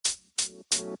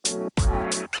We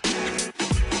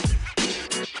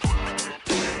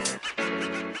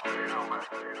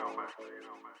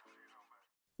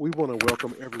want to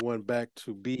welcome everyone back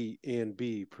to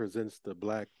BNB Presents the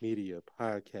Black Media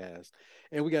Podcast.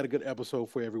 And we got a good episode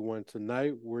for everyone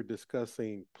tonight. We're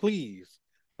discussing Please,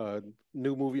 a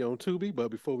new movie on Tubi.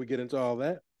 But before we get into all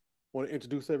that, I want to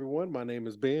introduce everyone. My name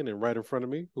is Ben, and right in front of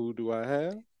me, who do I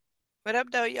have? What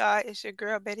up, though, y'all? It's your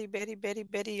girl, Betty,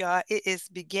 y'all. It is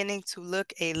beginning to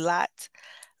look a lot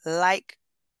like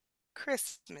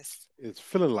Christmas. It's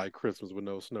feeling like Christmas with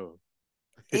no snow.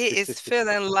 It is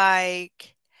feeling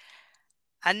like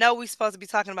I know we're supposed to be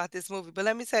talking about this movie, but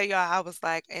let me tell y'all, I was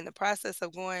like in the process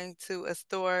of going to a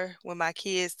store with my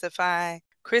kids to find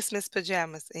Christmas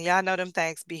pajamas, and y'all know them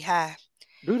things be high.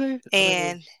 Do they? I never.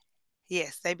 And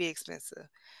yes, they be expensive.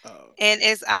 Uh, And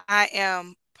as I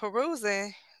am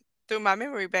perusing through my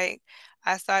memory bank,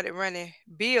 I started running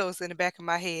bills in the back of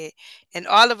my head. And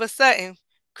all of a sudden,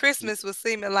 Christmas was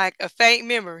seeming like a faint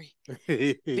memory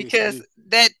because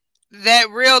that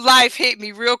real life hit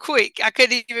me real quick. I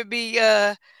couldn't even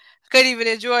couldn't even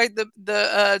enjoy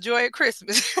the joy of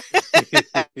Christmas.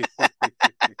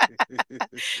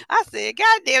 I said,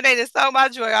 God damn, they just stole my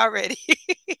joy already.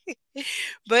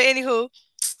 But anywho,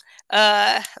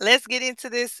 let's get into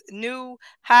this new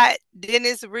hot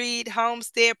Dennis Reed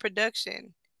Homestead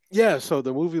production. Yeah, so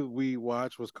the movie we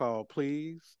watched was called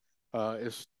Please.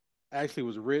 It's actually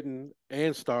was written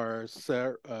and stars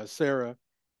Sarah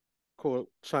quote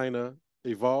China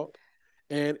Evalt,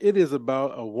 and it is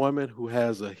about a woman who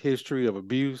has a history of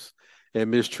abuse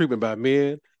and mistreatment by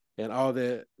men, and all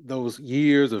that those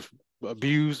years of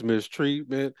abuse,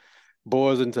 mistreatment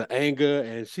boils into anger,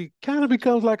 and she kind of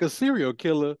becomes like a serial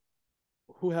killer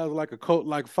who has like a cult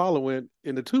like following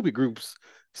in the Tubi groups.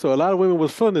 So a lot of women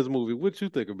was fun this movie. What you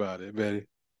think about it, Betty?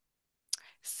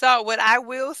 So what I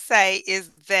will say is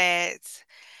that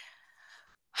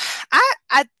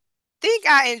I think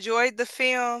I enjoyed the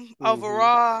film Mm-hmm.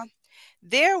 overall.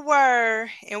 There were,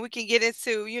 and we can get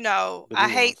into, The I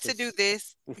hate to do nuances.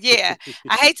 this. Yeah,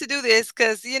 I hate to do this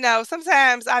because,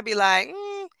 sometimes I'd be like,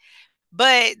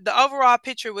 but the overall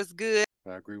picture was good.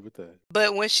 I agree with that.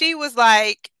 But when she was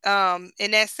like,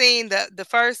 in that scene, the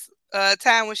first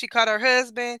time when she caught her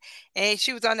husband and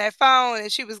she was on that phone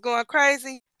and she was going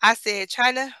crazy, I said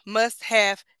China must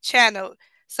have channeled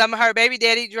some of her baby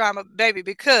daddy drama, baby,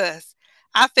 because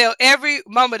I felt every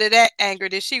moment of that anger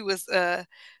that she was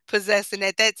possessing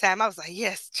at that time. I was like,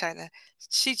 yes, China,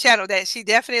 she channeled that. She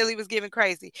definitely was giving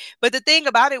crazy. But the thing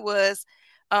about it was,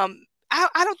 I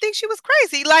don't think she was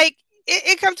crazy. Like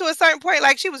it come to a certain point,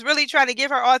 like she was really trying to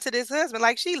give her all to this husband.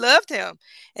 Like she loved him.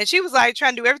 And she was like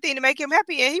trying to do everything to make him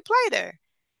happy. And he played her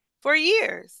for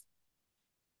years.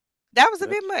 That was a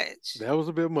That bit much. that was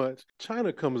a bit much.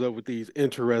 China comes up with these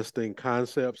interesting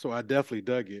concepts, so I definitely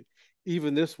dug it.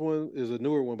 Even this one is a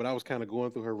newer one, but I was kind of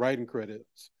going through her writing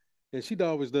credits, and she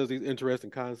always does these interesting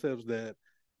concepts that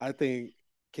I think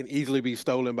can easily be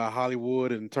stolen by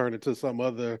Hollywood and turned into some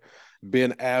other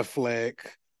Ben Affleck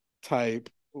type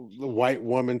white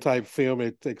woman type film.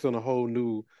 It takes on a whole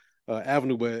new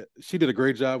avenue, but she did a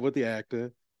great job with the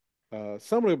acting.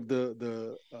 Some of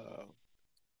the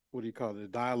what do you call it? The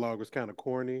dialogue was kind of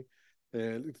corny,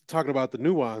 and talking about the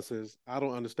nuances, I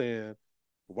don't understand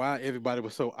why everybody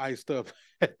was so iced up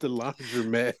at the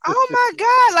laundromat. Oh my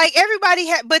God. Like everybody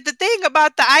had, but the thing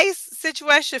about the ice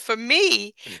situation for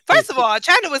me, first of all,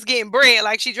 China was getting bread.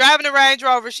 Like she driving a Range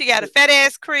Rover. She got a fat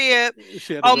ass crib.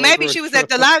 She had a Oh, Rolls maybe Royce she was at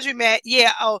truck. the laundromat.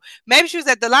 Yeah. Oh, maybe she was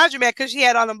at the laundromat because she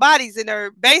had all them bodies in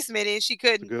her basement and she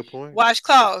That's a couldn't good point. wash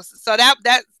clothes. So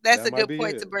that's That a might good be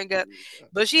point to it. bring up.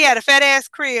 But she had a fat ass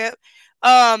crib.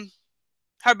 Um,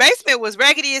 her basement was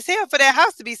raggedy as hell for that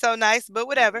house to be so nice, but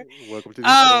whatever. Welcome to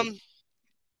Detroit.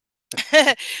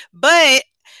 Um, but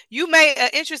you made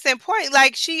an interesting point.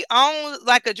 Like she owned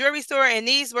like a jewelry store, and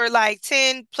these were like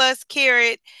 10+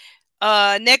 carat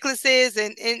necklaces,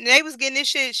 and they was getting this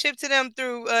shit shipped to them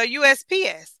through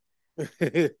USPS.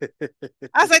 I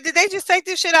was like, did they just take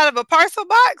this shit out of a parcel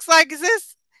box? Like, is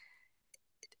this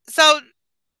so?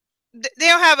 They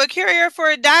don't have a courier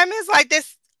for diamonds like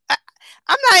this.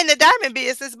 I'm not in the diamond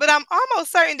business, but I'm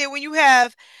almost certain that when you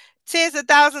have tens of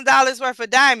 $1,000s worth of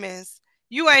diamonds,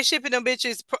 you ain't shipping them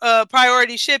bitches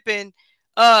priority shipping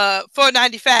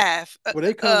 495 Well,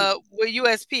 they come. with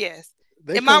USPS.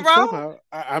 They Am I come wrong? somehow.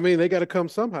 I mean, they got to come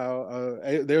somehow.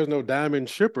 There's no diamond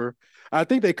shipper. I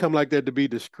think they come like that to be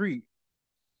discreet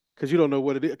because you don't know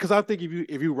what it is. Because I think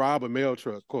if you rob a mail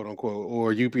truck, quote unquote,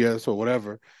 or UPS or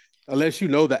whatever, unless you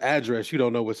know the address, you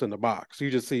don't know what's in the box. You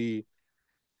just see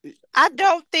I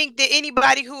don't think that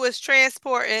anybody who is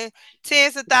transporting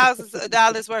tens of thousands of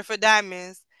dollars worth of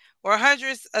diamonds or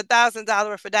hundreds of $1,000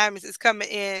 worth of diamonds is coming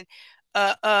in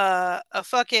a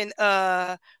fucking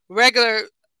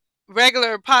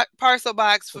regular parcel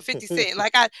box for 50 cents.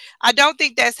 Like I don't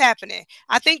think that's happening.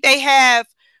 I think they have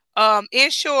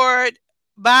insured,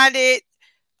 bonded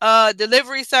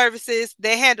delivery services.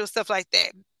 They handle stuff like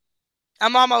that.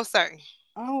 I'm almost certain.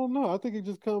 I don't know. I think it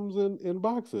just comes in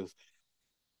boxes.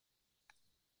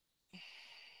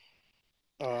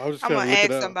 I was just I'm trying gonna to look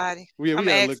it ask up. somebody. We I'm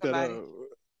gonna gotta ask look that somebody. up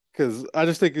because I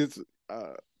just think it's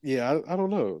yeah. I don't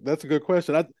know. That's a good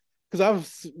question. I because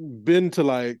I've been to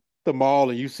like the mall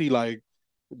and you see like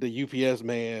the UPS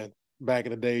man back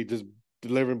in the day just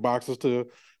delivering boxes to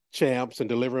champs and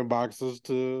delivering boxes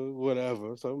to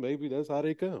whatever. So maybe that's how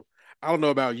they come. I don't know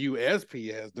about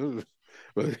USPS, dude,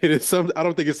 but it is some. I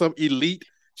don't think it's some elite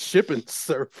shipping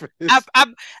I, service. I,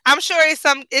 I'm sure it's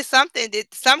something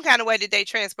that some kind of way that they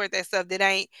transport that stuff that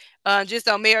ain't just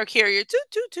on mail carrier. Toot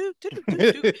toot toot toot toot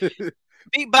toot.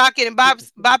 Be bocking and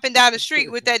bopping down the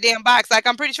street with that damn box. Like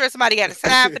I'm pretty sure somebody got a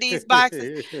sign for these boxes.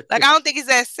 Like I don't think it's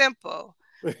that simple.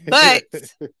 But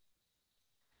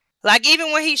like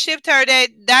even when he shipped her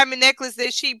that diamond necklace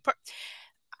that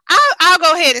I'll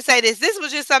go ahead and say this. This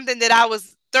was just something that I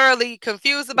was thoroughly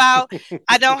confused about.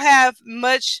 I don't have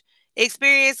much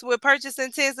experience with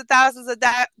purchasing tens of thousands of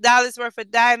dollars worth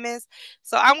of diamonds.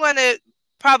 So I'm going to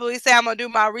probably say I'm going to do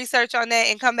my research on that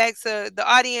and come back to the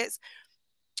audience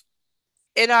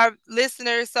and our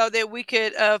listeners so that we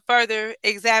could further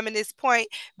examine this point.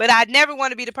 But I'd never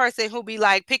want to be the person who be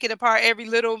like picking apart every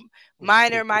little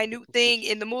minute thing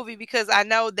in the movie because I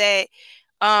know that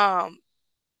um,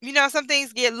 some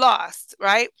things get lost,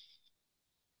 right?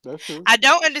 That's true. I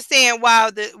don't understand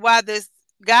why this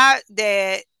guy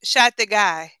that shot the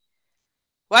guy,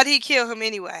 why did he kill him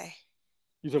anyway?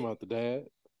 You talking about the dad?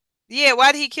 Yeah,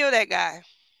 why did he kill that guy?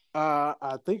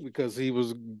 I think because he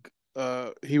would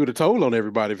have told on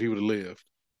everybody if he would have lived.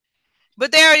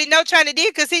 But they already know China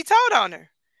did because he told on her.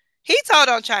 He told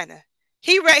on China.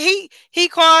 He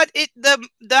called it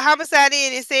the homicide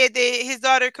in and said that his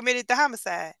daughter committed the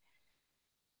homicide.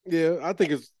 Yeah,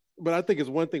 but I think it's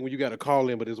one thing when you got a call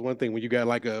in, but it's one thing when you got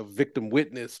like a victim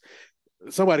witness.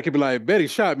 Somebody could be like, "Betty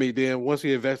shot me." Then once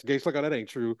he investigates, like, "Oh, that ain't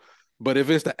true." But if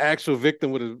it's the actual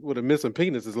victim with a missing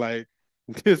penis, it's like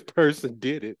this person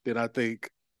did it. Then I think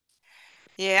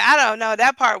Yeah, I don't know.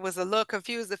 That part was a little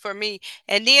confusing for me.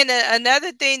 And then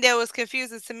another thing that was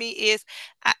confusing to me is,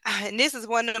 and this is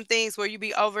one of them things where you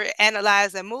be over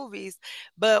analyzing movies,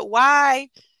 but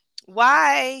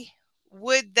why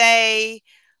would they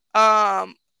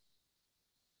um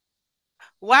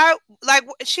why like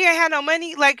she ain't had no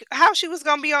money, like how she was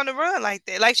gonna be on the run like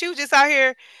that, like she was just out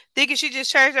here thinking she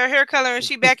just changed her hair color and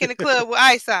she back in the club with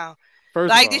ice on.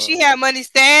 first of Like did she all, have money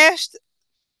stashed?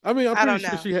 I mean, I'm I pretty don't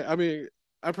sure know. she had. I mean,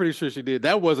 I'm pretty sure she did.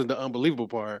 That wasn't the unbelievable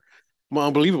part. My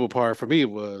unbelievable part for me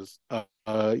was,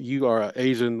 you are an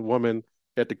Asian woman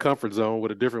at the comfort zone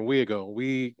with a different wig on.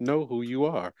 We know who you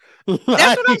are.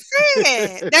 That's what I'm Like,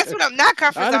 saying. That's what I'm not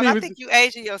comfort I didn't zone. I even. think you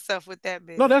aging yourself with that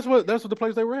No, bitch. that's what the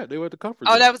place they were at. They were at the comfort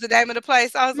Oh, that zone. was the name of the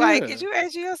place. I was like, is Yeah. you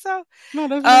aging yourself? No,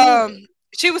 that's where they were Um, at.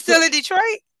 she was still So in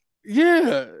Detroit.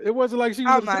 yeah, it wasn't like she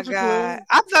was Oh at a my Century god! Club.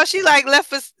 I thought she like left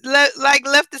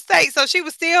the state, so she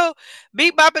was still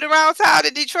beat bopping around town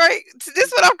in Detroit. This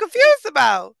is what I'm confused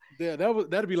about. Yeah,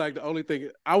 that'd be like the only thing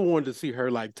I wanted to see her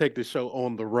like take the show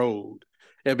on the road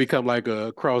and become like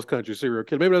a cross country serial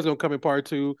killer. Maybe that's gonna come in part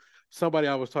two. Somebody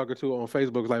I was talking to on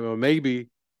Facebook was like, well, maybe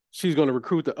she's gonna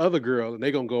recruit the other girl and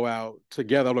they're gonna go out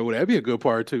together. I'm like, well, that'd be a good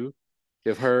part two.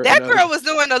 If her That and the other girl was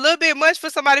doing a little bit much for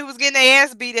somebody who was getting their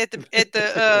ass beat at the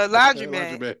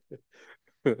laundromat. laundromat.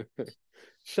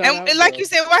 Shout And out like you though.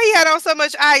 said, why he had on so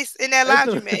much ice in that At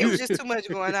laundromat? It was just the too much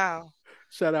going on.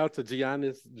 Shout out to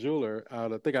Giannis Jeweler I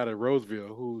think out of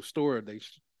Roseville, who store they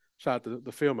shot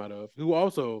the film out of. Who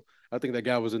also, I think that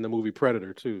guy was in the movie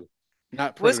Predator too.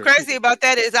 Not What's Predator two, crazy but about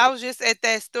that is I was just at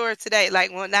that store today,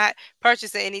 like well, not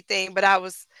purchasing anything, but I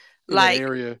was in that like,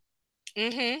 area.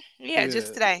 yeah,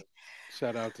 just Yeah. today.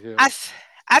 Shout out to I him. s-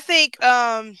 I think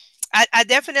I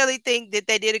definitely think that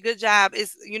they did a good job.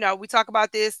 Is we talk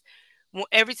about this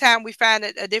every time we find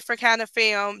a different kind of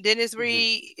film. Dennis Hmm.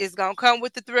 Reed is gonna come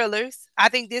with the thrillers. I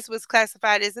think this was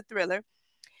classified as a thriller,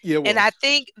 Yeah, it and was.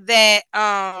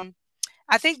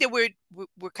 I think that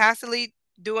we're constantly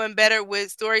doing better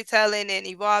with storytelling and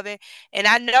evolving. And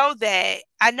I know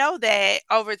that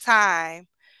over time,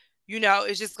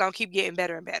 it's just gonna keep getting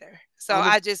better and better. So I'm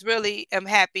a I just really am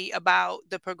happy about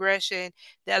the progression,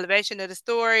 the elevation of the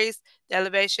stories, the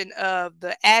elevation of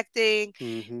the acting,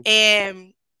 hmm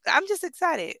and I'm just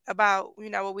excited about,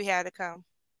 what we had to come.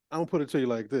 I'm gonna put it to you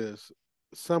like this: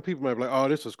 some people might be like, "Oh,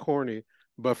 this is corny,"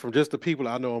 but from just the people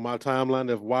I know on my timeline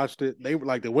that have watched it, they were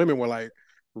like, the women were like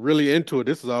really into it.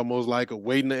 This is almost like a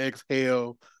waiting to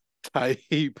exhale type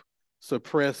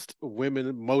suppressed women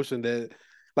emotion that,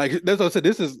 like, that's what I said.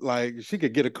 This is like she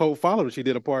could get a cult following if she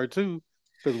did a part two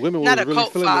because women Not was a really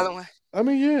cult feeling it. following. I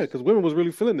mean, yeah, because women was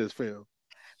really feeling this film.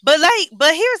 But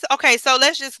here's okay. So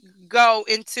let's just go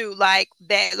into like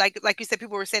that. Like you said,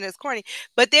 people were saying it's corny,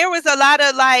 but there was a lot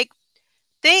of like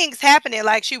things happening.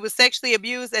 Like she was sexually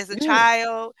abused as a Yeah,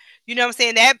 child. You know what I'm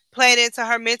saying? That played into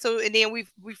her mental, and then we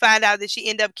find out that she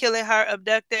ended up killing her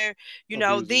abductor.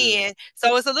 abuser. Yeah. Then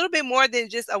so it's a little bit more than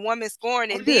just a woman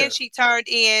scorn, Oh and then yeah. she turned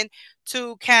in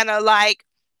to kind of like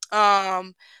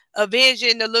um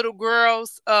avenging the little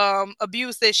girl's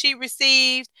abuse that she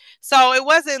received. So it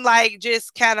wasn't like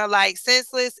just kind of like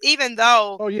senseless, even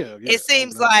though Oh yeah. Yeah. it Oh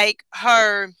seems no. like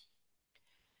her.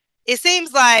 It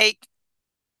seems like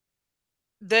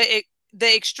the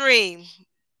extreme,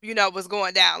 was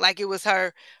going down. Like it was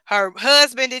her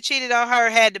husband that cheated on her,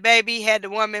 had the baby, had the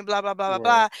woman, blah blah blah blah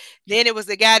Right. blah. Then it was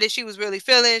the guy that she was really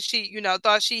feeling. She,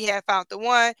 thought she had found the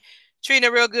one, treating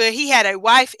her real good. He had a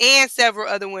wife and several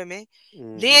other women.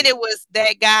 Then Mm-hmm. it was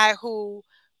that guy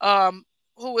um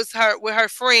who was her with her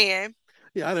friend.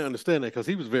 Yeah, I didn't understand that because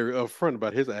he was very upfront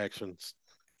about his actions.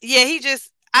 Yeah, he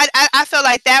just I felt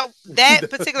like that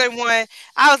particular one,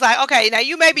 I was like, okay, now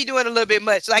you may be doing a little bit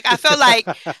much. Like I feel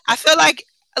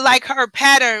like her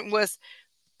pattern was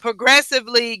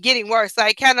progressively getting worse.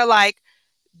 Like kind of like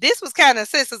this was kind of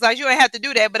senseless. Like you ain't have to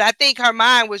do that, but I think her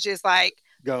mind was just like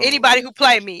Gone. anybody who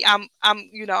play me, I'm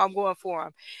going for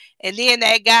him. And then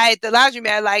that guy at the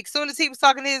laundromat, like soon as he was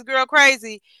talking to his girl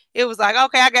crazy, it was like,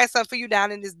 okay, I got something for you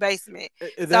down in this basement.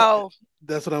 And So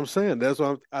that's what I'm saying. That's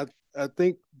what I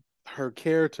think her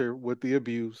character with the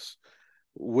abuse,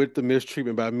 with the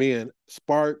mistreatment by men,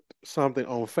 sparked something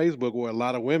on Facebook where a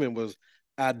lot of women was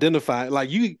identifying. Like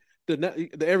you,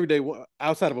 the everyday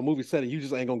outside of a movie setting, you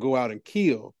just ain't gonna go out and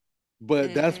kill.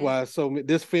 But that's mhm, why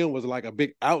this film was like a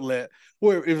big outlet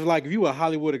where it was like if you were a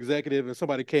Hollywood executive and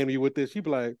somebody came to you with this, you'd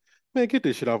be like, "Man, get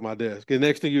this shit off my desk." And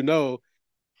next thing you know,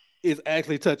 is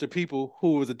actually touching people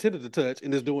who was intended to touch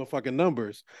and is doing fucking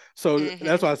numbers. So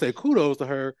that's mhm, why I say kudos to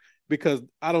her because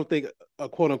I don't think a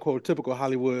quote unquote typical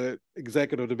Hollywood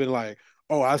executive would have been like,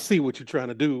 "Oh, I see what you're trying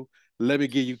to do. Let me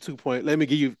give you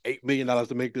 $8 million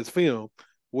to make this film."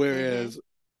 mhm, Whereas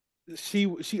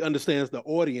she understands the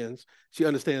audience, she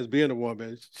understands being a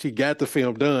woman. She got the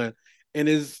film done and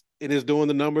is doing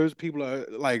the numbers. People are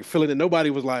like feeling it. Nobody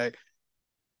was like,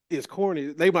 it's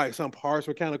corny. They might some parts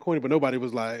were kind of corny, but nobody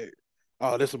was like,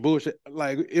 "Oh, this is bullshit."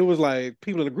 Like it was like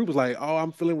people in the group was like, "Oh,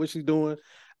 I'm feeling what she's doing.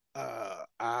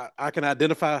 I can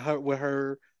identify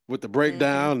her with the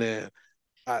mhm. breakdown, and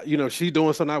she's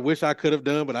doing something I wish I could have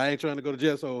done, but I ain't trying to go to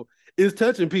jail." So it's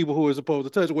touching people who are supposed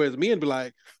to touch, whereas men be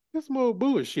like, "This more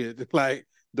bullshit." Like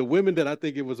the women that I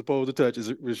think it was supposed to touch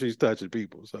is she's touching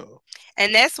people. So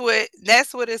And that's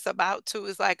what it's about too.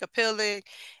 Is like appealing,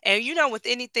 and with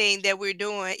anything that we're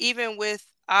doing, even with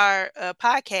our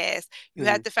podcast, you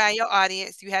have mhm. to find your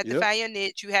audience, you have to Yep, find your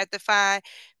niche, you have to find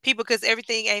people because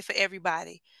everything ain't for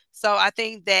everybody. So I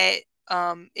think that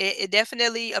it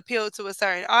definitely appealed to a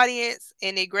certain audience,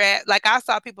 and it grabbed. Like I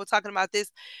saw people talking about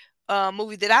this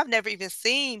movie that I've never even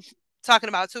seen talking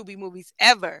about Tubi movies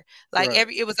ever. Like right.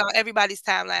 it was on everybody's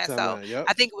timeline. So Timeline. Yep.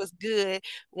 I think it was good.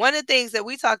 One of the things that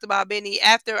we talked about, Benny,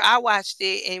 after I watched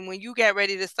it and when you got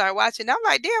ready to start watching, I'm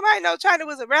like, damn, I didn't know China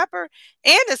was a rapper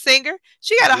and a singer.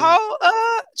 Yeah.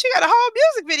 She got a whole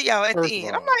music video at First of the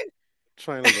end. all,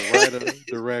 China's a I'm writer,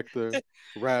 director,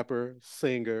 rapper,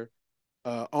 singer,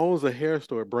 owns a hair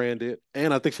store branded,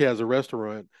 and I think she has a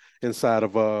restaurant inside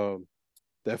of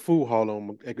that food hall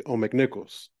on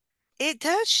McNichols. it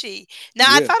does she. Now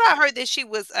I Yeah, thought I heard that she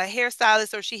was a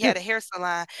hairstylist or she yeah. had a hair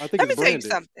salon. I think Let it's me tell you branded.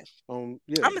 something.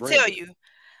 Yeah, I'm it's gonna tell branded. you.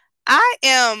 I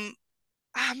am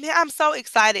man, I'm so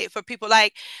excited for people.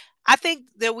 Like, I think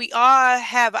that we all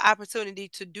have an opportunity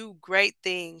to do great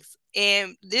things.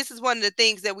 And this is one of the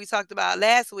things that we talked about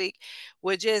last week,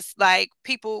 with just like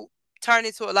people turn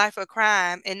into a life of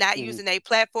crime and not Hmm. using a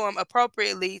platform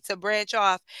appropriately to branch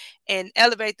off and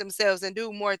elevate themselves and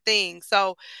do more things.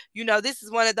 So, this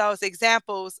is one of those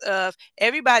examples of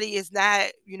everybody is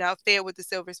not, fed with the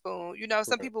silver spoon.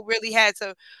 Some Right. people really had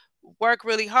to work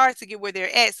really hard to get where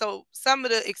they're at. So some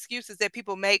of the excuses that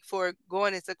people make for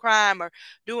going into crime or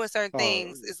doing certain Uh,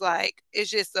 things is like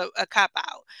it's just a cop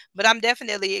out. But I'm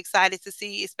definitely excited to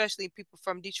see, especially people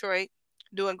from Detroit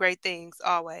doing great things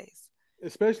always.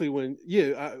 Especially when,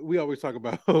 yeah, we always talk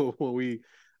about when we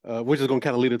which is going to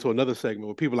kind of lead into another segment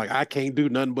where people are like, I can't do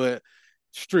nothing but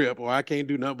strip or I can't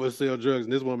do nothing but sell drugs.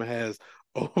 And this woman has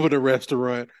opened a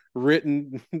restaurant,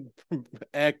 written,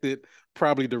 acted,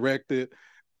 probably directed,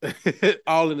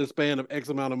 all in the span of X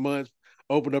amount of months,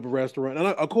 opened up a restaurant. And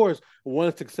of course,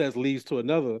 one success leads to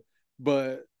another,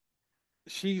 but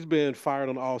she's been fired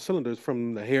on all cylinders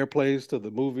from the hair plays to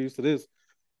the movies to this.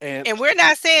 And And we're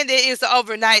not saying that it's an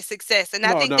overnight success. And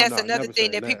I no, think no, no, never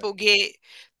saying that.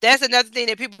 that's another thing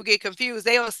that people get confused.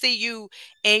 They don't see you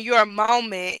in your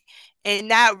moment and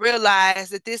not realize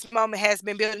that this moment has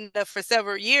been building up for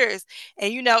several years.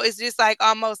 And it's just like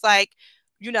almost like,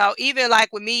 even like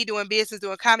with me doing business,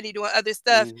 doing comedy, doing other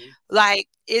stuff, Mm-hmm. like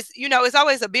it's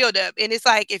always a buildup. And it's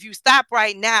like if you stop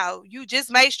right now, you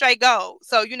just made straight go.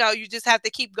 So, you just have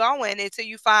to keep going until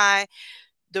you find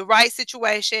the right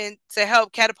situation to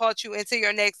help catapult you into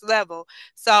your next level.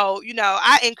 So,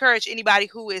 I encourage anybody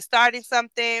who is starting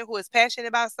something, who is passionate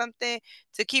about something,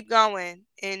 to keep going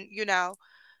and,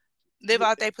 live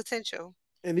out their potential.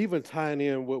 And even tying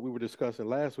in what we were discussing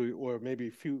last week, or maybe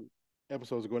a few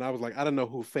episodes ago, and I was like, I don't know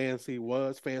who Fancy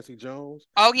was, Fancy Jones,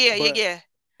 Oh, yeah, yeah, but yeah.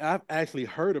 I've actually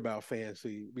heard about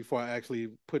Fancy before I actually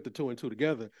put the two and two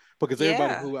together because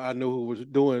everybody Yeah. who I knew who was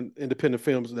doing independent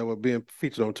films that were being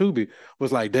featured on Tubi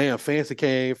was like, damn, Fancy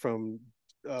came from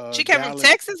She came from Dallas,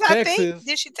 Texas, I think. Texas,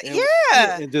 Did she? and yeah,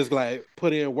 Yeah. and just like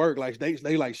put in work. Like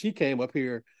they like she came up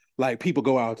here like people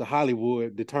go out to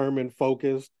Hollywood determined,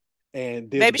 focused, and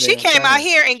did the Baby, she damn came out thing.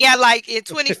 here and got like in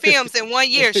 20 films in 1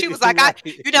 year. She was like, Right.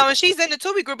 and she's in the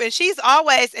Tubi group and she's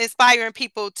always inspiring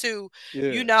people to,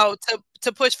 Yeah.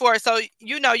 to push forward. So,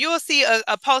 you'll see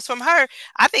a post from her.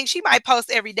 I think she might post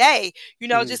every day,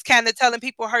 Mhm. just kind of telling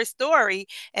people her story.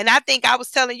 And I think I was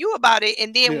telling you about it.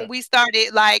 And then Yeah. when we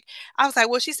started, like, I was like,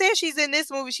 well, she said she's in this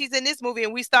movie, she's in this movie.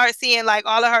 And we started seeing like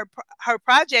all of her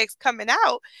projects coming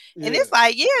out. And Yeah. it's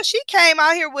like, yeah, she came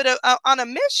out here with on a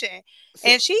mission So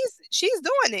and she's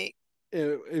doing it.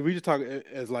 and we just talk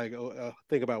as like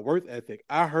think about work ethic.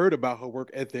 I heard about her work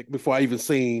ethic before I even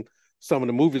seen some of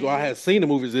the movies, or I Mhm. had seen the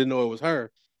movies, didn't know it was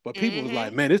her. But people was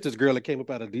like, Mhm. "Man, it's this girl that came up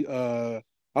out of the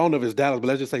I don't know if it's Dallas, but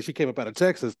let's just say she came up out of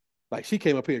Texas. Like she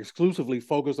came up here exclusively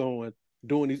focused on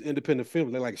doing these independent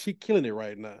films. They're like, she killing it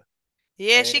right now."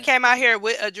 Yeah, she And came out here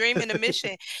with a dream and a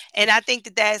mission. And I think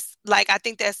I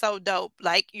think that's so dope.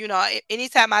 Like,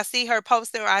 anytime I see her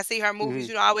posting or I see her movies,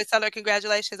 mhm, I always tell her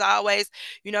congratulations. I always,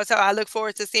 tell her I look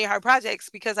forward to seeing her projects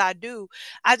because I do.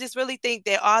 I just really think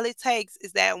that all it takes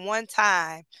is that one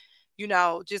time,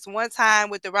 just one time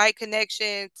with the right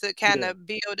connection to kind yeah, of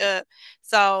build up.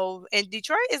 So, and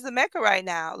Detroit is the mecca right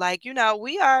now. Like,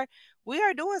 we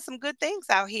are doing some good things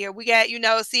out here. We got,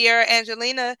 Sierra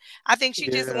Angelina. I think she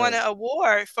just won yeah, an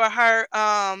award for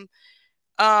um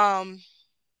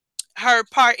her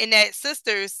part in that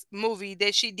Sisters movie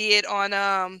that she did on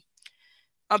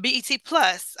BET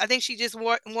Plus. I think she just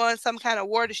won some kind of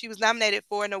award, or she was nominated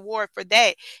for an award for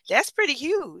that. That's pretty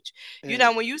huge.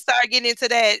 and When you start getting into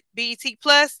that BET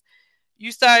Plus,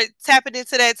 you start tapping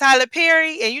into that Tyler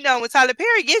Perry, and when Tyler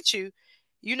Perry gets you,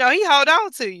 he hold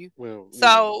on to you. well,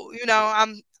 So,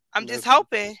 I'm just that's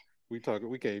hoping. we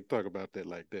can't talk about that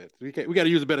like that. We got to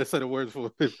use a better set of words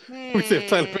for it. We said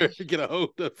Tyler Hmm. Perry get a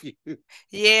hold of you.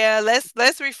 Yeah, let's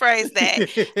rephrase that.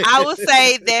 I will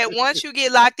say that once you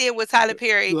get locked in with Tyler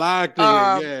Perry, Locked in,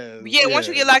 um, yes, yeah, once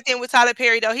you yes. get locked in with Tyler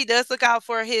Perry, though, he does look out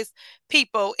for his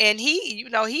people, and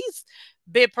he's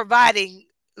been providing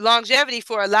longevity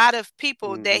for a lot of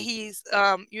people that Hmm. he's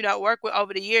worked with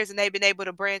over the years, and they've been able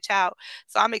to branch out.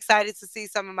 So I'm excited to see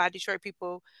some of my Detroit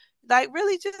people like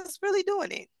really just really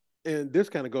doing it. And this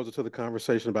kind of goes into the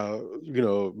conversation about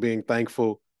being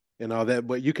thankful and all that,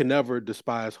 but you can never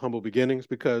despise humble beginnings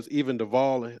because even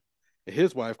Duvall and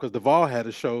his wife, because Duvall had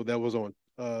a show that was on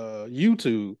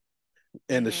YouTube,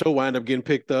 and the Hmm. show wound up getting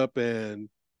picked up and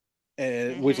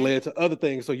which Hmm. led to other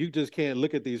things. So you just can't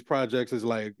look at these projects as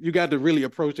like you got to really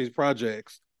approach these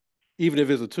projects, even if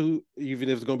it's going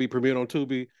to be premiered on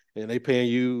Tubi and they paying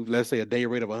you, let's say, a day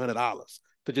rate of $100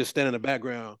 to just stand in the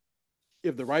background.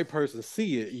 If the right person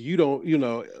see it, you don't,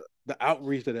 the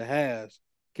outreach that it has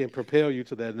can propel you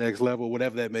to that next level,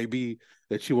 whatever that may be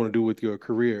that you want to do with your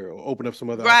career or open up some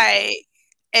other opportunities. Right.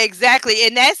 Exactly.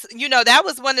 And that's, that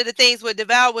was one of the things what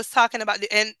Deval was talking about.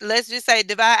 And let's just say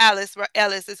Deval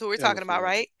Ellis is who we're talking Ellis, about, yeah,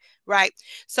 right? Right.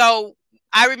 So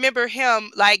I remember him,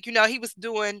 like, he was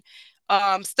doing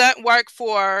stunt work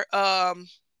for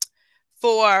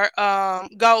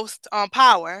Ghost on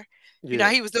Power.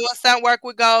 yeah, He was doing stunt work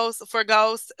with Ghost for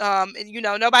Ghost. And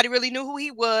nobody really knew who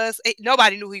he was.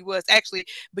 Nobody knew who he was actually,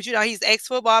 but he's an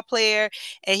ex-football player.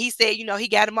 And he said, he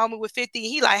got a moment with 50.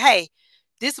 He like, hey,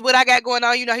 this is what I got going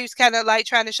on. You know, he was kind of like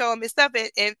trying to show him his stuff.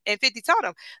 And 50 told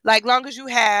him, like, long as you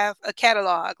have a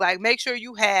catalog, like, make sure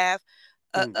you have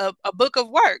Mm. a book of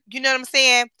work. You know what I'm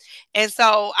saying? And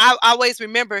so I always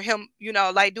remember him, you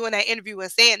know, like doing that interview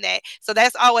and saying that. So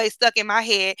that's always stuck in my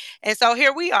head. And so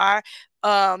here we are.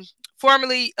 Um,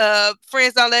 Formerly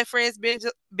Friends Don't Let Friends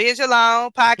Binge Alone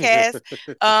podcast.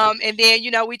 And then,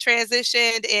 you know, we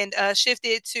transitioned and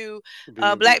shifted to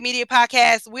Black B&B. Media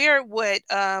Podcast. We're what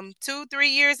 2-3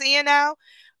 years in now,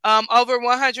 over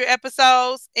 100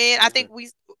 episodes, and I think Okay.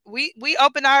 we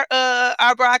opened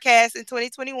our broadcast in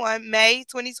 2021, May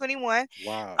 2021.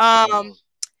 Wow. Um,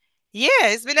 yeah,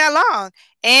 it's been that long,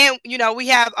 and you know we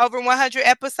have over 100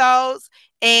 episodes,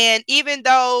 and even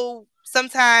though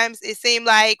sometimes it seemed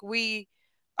like we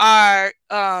are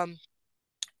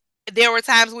there were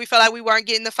times we felt like we weren't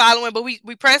getting the following, but we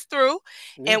pressed through,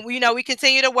 Yeah. and you know we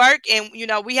continue to work, and you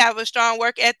know we have a strong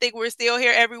work ethic. We're still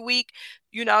here every week,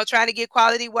 you know, trying to get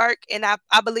quality work, and I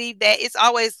believe that it's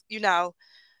always, you know,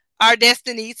 our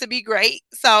destiny to be great.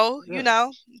 So you Right.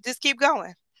 know, just keep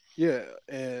going. Yeah,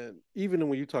 and even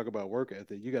when you talk about work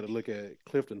ethic, you got to look at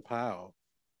Clifton Powell,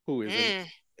 who is in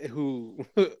Mm, who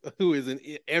who is in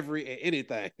every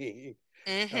anything.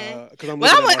 hmm Because I'm Well,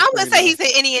 looking at my I wouldn't screen say now he's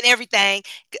in any and everything.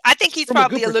 I think he's from a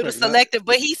good probably a little perspective, not selective,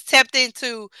 but he's tapped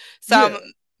into yeah, some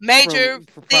major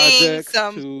from things. projects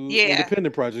Some to yeah,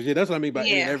 independent projects. Yeah, that's what I mean by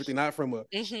any and yeah. everything, not from a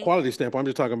Hmm. quality standpoint. I'm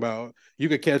just talking about you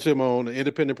could catch him on an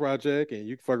independent project and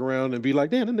you can fuck around and be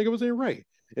like, damn, that nigga was in right.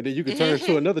 And then you could turn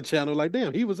to Hmm. another channel like,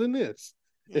 damn, he was in this.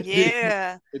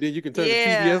 Yeah, And then you can turn to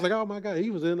TBS yeah. like, oh my God,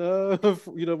 he was in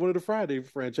one of the Friday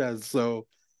franchises. So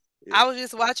I was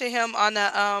just watching him on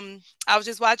a I was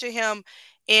just watching him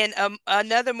in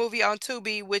another movie on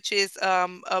Tubi, which is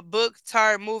a book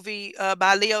turned movie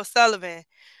by Leo Sullivan.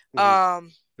 mhm.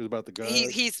 Um, It was about the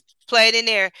gods. he's played in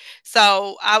there.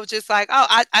 So I was just like, oh,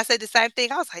 I said the same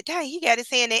thing. I was like, dang, he got his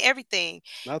hand in everything.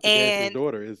 Not the gangster's And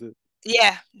daughter, is it?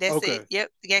 yeah, that's it. Okay. Yep,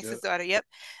 the Yeah. Gangster's Daughter. Yep.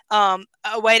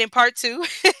 Waiting part two.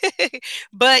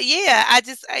 But yeah,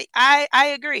 I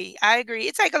agree. I agree.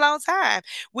 It take a long time.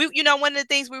 You know, one of the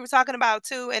things we were talking about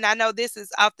too, and I know this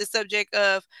is off the subject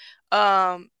of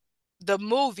um the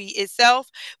movie itself,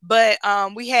 but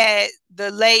we had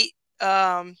the late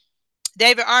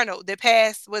David Arnold that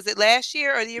passed. Was it last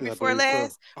year or the year Yeah, I before believe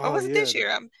so. last, or Oh was it yeah. this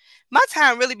year? My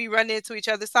time really be running into each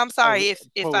other, so I'm sorry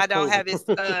if I Post don't COVID. have his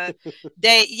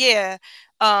date. Yeah,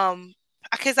 um,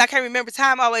 because I can't remember.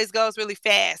 Time always goes really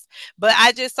fast. But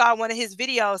I just saw one of his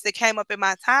videos that came up in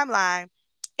my timeline.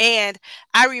 And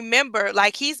I remember,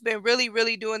 like, he's been really,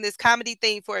 really doing this comedy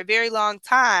thing for a very long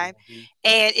time. Mhm.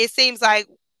 And it seems like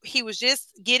he was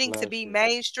just getting to Last be year.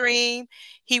 mainstream.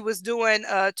 He was doing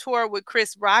a tour with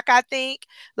Chris Rock, I think.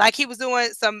 Like he was doing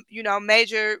some, you know,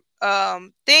 major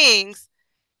things.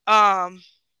 Um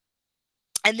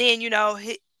and then, you know,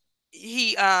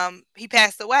 he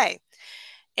passed away.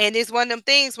 And it's one of them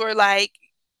things where like,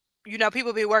 you know,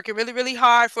 people be working really, really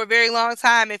hard for a very long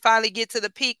time and finally get to the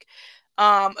peak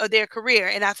of their career.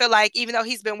 And I feel like even though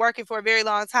he's been working for a very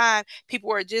long time, people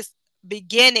were just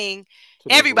beginning, To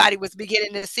disbelieve everybody it. was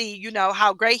beginning to see, you know,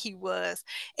 how great he was.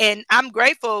 And I'm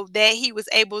grateful that he was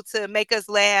able to make us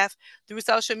laugh through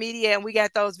social media and we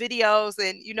got those videos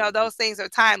and, you know, Mhm. those things are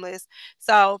timeless.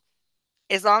 So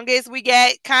as long as we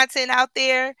get content out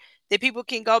there that people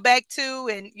can go back to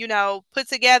and, you know, put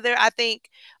together,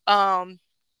 um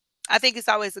I think it's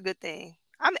always a good thing.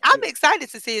 I'm Yeah. excited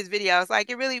to see his videos. Like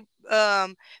it really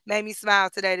made me smile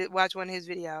today to watch one of his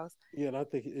videos. Yeah, and I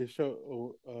think it showed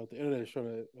the internet is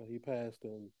showing that he passed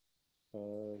in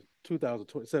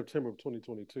 2020 September of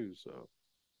 2022. So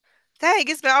Dang,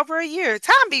 it's been over a year.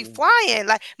 Time be yeah. flying.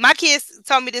 Like my kids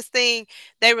told me this thing.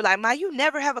 They were like, "Ma, you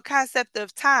never have a concept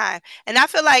of time." And I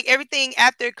feel like everything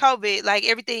after COVID, like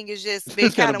everything has just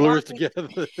been This kind kind of of blurs wonky.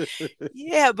 together.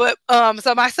 Yeah, but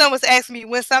so my son was asking me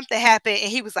when something happened,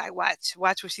 and he was like, "Watch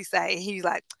what she say." And he's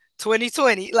like,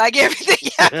 "2020, like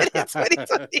everything happened in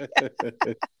 2020."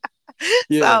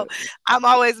 Yeah. So I'm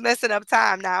always messing up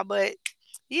time now, but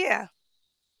yeah,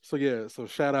 So yeah. So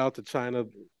shout out to China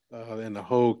and the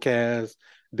whole cast.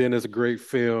 Then it's a great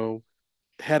film.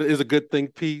 Had is a good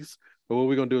think piece. But what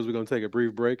we're gonna do is we're gonna take a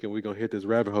brief break and we're gonna hit this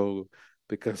rabbit hole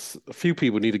because a few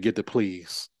people need to get to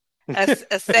please. a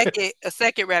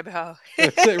second rabbit hole.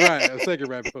 Right, a second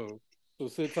rabbit hole. So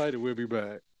sit tight and we'll be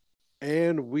back.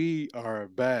 And we are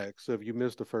back. So if you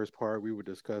missed the first part, we were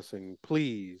discussing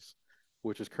Please,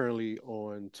 which is currently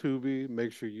on Tubi.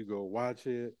 Make sure you go watch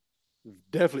it.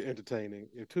 Definitely entertaining.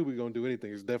 If Tubi gonna do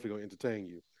anything, it's definitely gonna entertain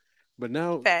you. But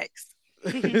now Facts.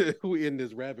 we in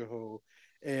this rabbit hole,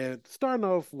 and starting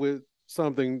off with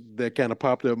something that kind of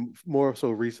popped up more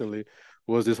so recently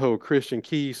was this whole Christian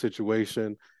Key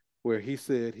situation where he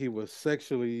said he was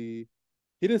sexually,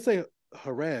 he didn't say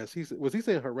harassed. Was he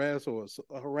saying harassed or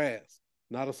harassed,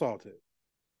 not assaulted?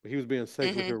 But he was being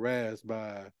sexually Mhm. harassed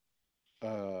by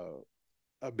uh,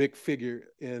 a big figure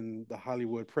in the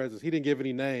Hollywood presence. He didn't give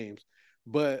any names,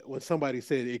 but when somebody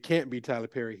said it can't be Tyler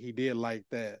Perry, he did like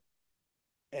that.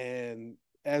 And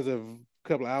as of a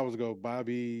couple of hours ago,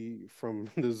 Bobby from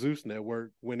the Zeus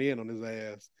Network went in on his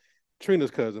ass.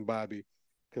 Trina's cousin Bobby,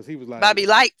 because he was like, Bobby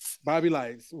Lights. Bobby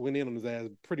Lights went in on his ass,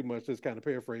 pretty much just kind of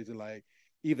paraphrasing, like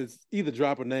either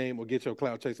drop a name or get your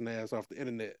clout chasing ass off the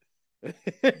internet.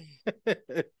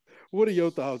 What are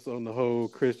your thoughts on the whole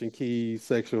Christian Key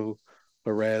sexual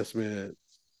harassment?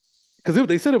 Because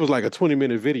they said it was like a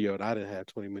 20-minute video, and I didn't have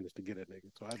 20 minutes to get that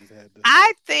nigga, so I just had to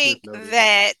I cliff think note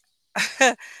it.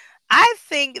 that I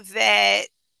think that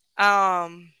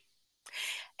um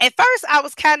at first I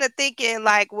was kind of thinking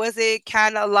like was it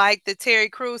kind of like the Terry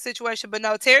Crews situation, but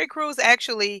no, Terry Crews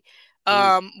actually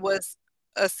Mm. was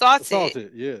assaulted.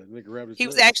 Assaulted, yeah, nigga grabbed his He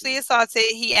was nuts. actually assaulted.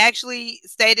 He actually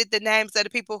stated the names of the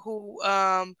people who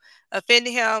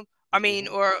offended him, I mean,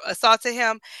 Mm-hmm. or assaulted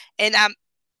him. And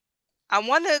I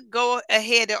want to go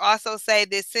ahead and also say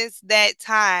that since that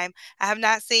time, I have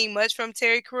not seen much from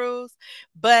Terry Crews,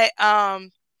 but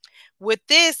with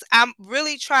this, I'm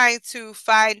really trying to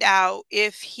find out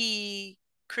if he,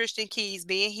 Christian Keys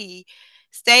being he,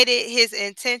 stated his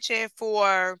intention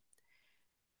for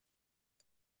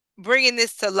bringing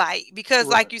this to light. Because,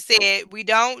 Right. like you said, we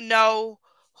don't know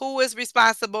who is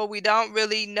responsible. We don't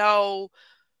really know.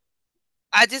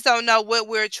 I just don't know what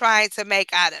we're trying to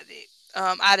make out of it,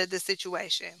 out of the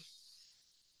situation.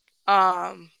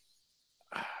 Um,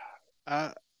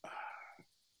 I,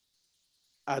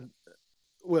 I,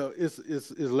 well, it's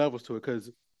levels to it because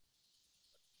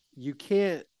you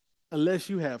can't unless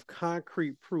you have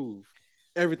concrete proof.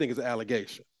 Everything is an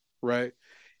allegation, right?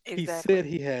 He said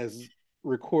exactly. he has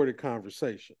recorded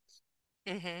conversations.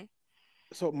 Hmm.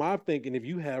 So my thinking, if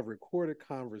you have recorded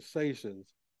conversations,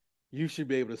 you should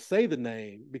be able to say the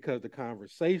name because the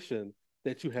conversation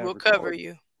that you have We'll cover recorded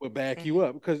you. will back you Hmm.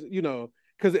 up. Because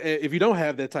because if you don't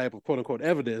have that type of quote unquote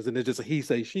evidence, and it's just a he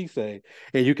say she say,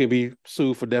 and you can be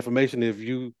sued for defamation if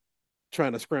you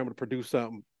trying to scramble to produce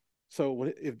something.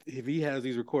 So if he has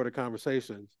these recorded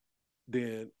conversations,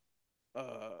 then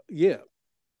yeah,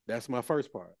 that's my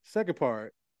first part. Second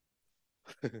part,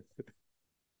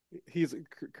 he's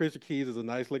Christian Keys is a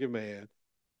nice looking man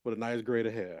with a nice gray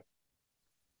of hair.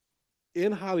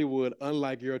 In Hollywood,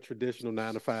 unlike your traditional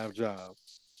 9 to 5 job,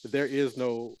 there is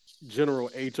no general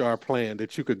HR plan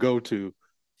that you could go to,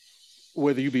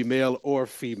 whether you be male or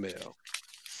female.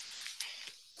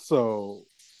 So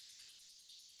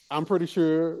I'm pretty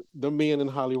sure the men in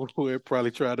Hollywood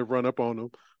probably tried to run up on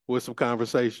him with some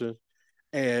conversation.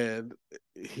 And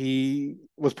he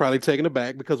was probably taken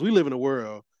aback because we live in a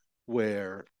world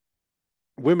where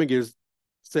women get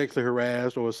sexually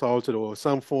harassed or assaulted or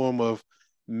some form of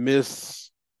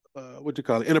what you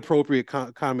call it, inappropriate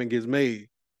comment gets made.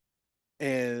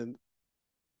 And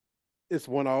it's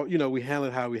one all, we handle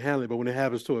it how we handle it. But when it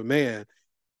happens to a man,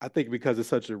 I think because it's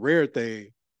such a rare thing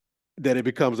that it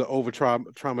becomes an over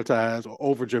traumatized or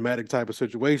over dramatic type of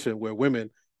situation where women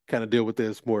kind of deal with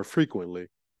this more frequently.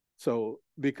 So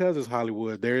because it's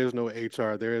Hollywood, there is no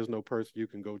HR, there is no person you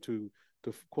can go to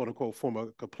quote unquote form a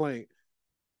complaint.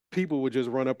 People would just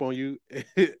run up on you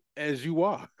as you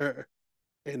are,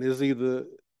 and it's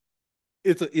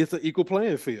an equal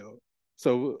playing field.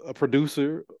 So a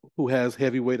producer who has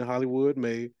heavyweight in Hollywood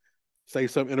may say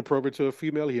something inappropriate to a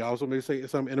female. He also may say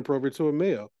something inappropriate to a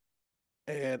male.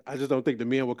 And I just don't think the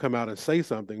men will come out and say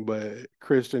something. But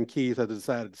Christian Keys has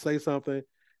decided to say something.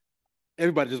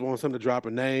 Everybody just wants him to drop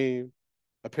a name.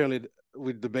 Apparently,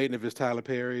 we're debating if it's Tyler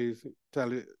Perry's.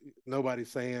 Tyler,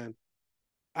 nobody's saying.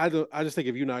 I just think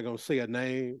if you're not gonna say a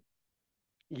name,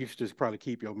 you should just probably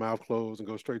keep your mouth closed and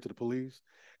go straight to the police.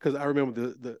 Because I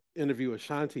remember the interview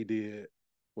Ashanti did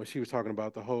when she was talking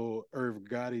about the whole Irv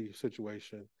Gotti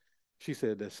situation. She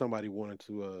said that somebody wanted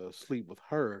to sleep with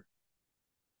her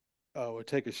or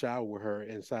take a shower with her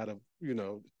inside of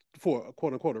for a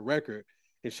quote unquote a record,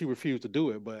 and she refused to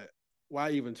do it. But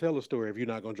why even tell a story if you're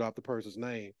not going to drop the person's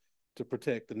name to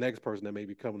protect the next person that may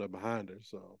be coming up behind her?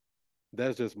 So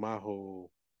that's just my whole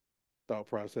thought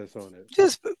process on it.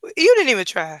 Just you didn't even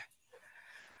try.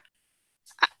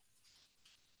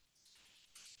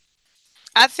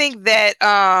 I think that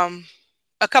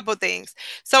a couple things.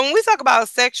 So when we talk about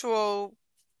sexual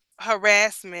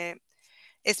harassment,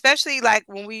 especially like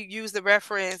when we use the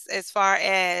reference as far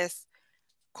as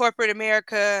corporate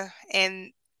America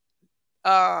and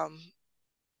um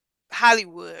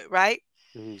Hollywood, right?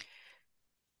 Mm-hmm.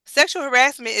 Sexual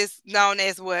harassment is known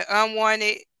as what?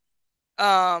 Unwanted,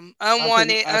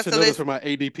 unwanted, I should know this unsolicited. from my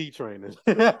ADP training.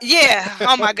 Yeah.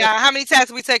 Oh my God. How many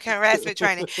times we take harassment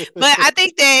training? But I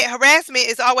think that harassment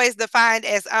is always defined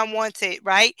as unwanted,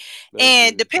 right? That's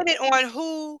And good. depending on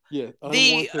who Yeah,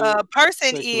 the unwanted person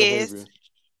sexual is, behavior.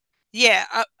 yeah,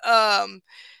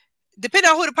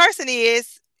 depending on who the person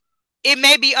is, it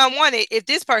may be unwanted if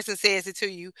this person says it to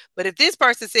you, but if this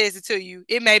person says it to you,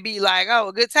 it may be like, oh,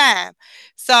 a good time.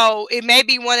 So it may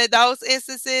be one of those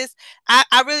instances.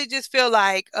 I really just feel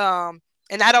like,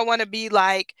 and I don't want to be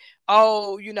like,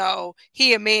 oh,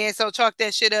 he a man, so chalk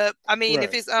that shit up. I mean,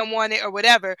 if Right. it's unwanted or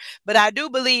whatever, but I do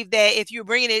believe that if you're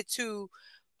bringing it to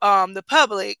the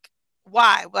public,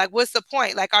 why? Like, what's the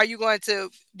point? Like, are you going to,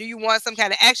 do you want some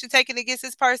kind of action taken against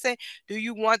this person? Do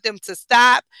you want them to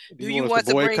stop? Do Do you you want us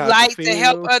to want to bring boycott the light to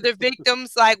help film? other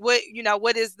victims? Like, what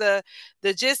is the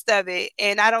gist of it?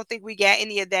 And I don't think we got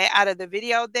any of that out of the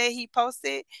video that he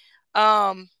posted.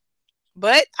 Um,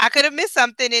 but I could have missed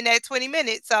something in that 20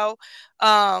 minutes. So,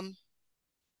 um,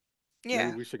 Maybe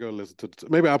yeah. we should go listen to.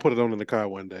 Maybe I'll put it on in the car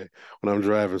one day when I'm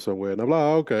driving somewhere, and I'm like,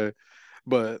 oh, okay.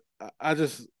 But I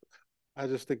just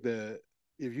think that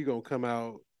if you're gonna come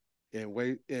out and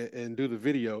wait and do the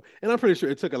video, and I'm pretty sure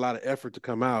it took a lot of effort to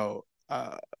come out,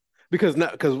 because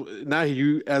now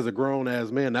you as a grown ass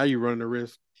man, now you run the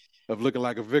risk of looking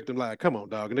like a victim. Like, come on,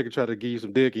 dog, a nigga try to give you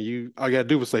some dick, and you all you gotta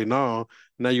do was say no.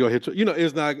 Now you gonna hit.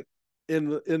 It's not in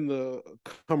the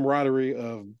camaraderie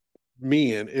of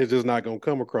men. It's just not gonna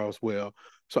come across well.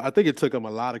 So I think it took him a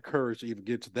lot of courage to even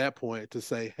get to that point to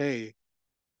say, hey,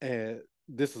 and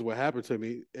this is what happened to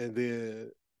me, and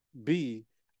then B,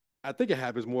 I think it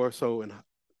happens more so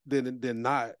than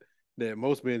not that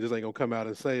most men just ain't gonna come out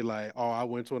and say like, "Oh, I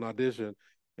went to an audition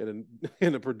and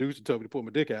and the producer told me to pull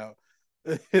my dick out,"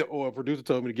 or a producer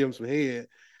told me to give him some head,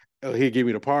 or he'd give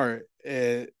me the part,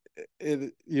 and.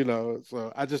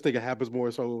 So I just think it happens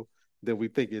more so than we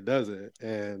think it doesn't.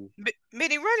 And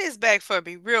Minnie, run this back for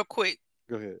me real quick.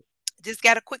 go ahead, Just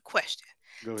got a quick question.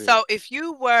 go ahead. So, if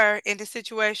you were in the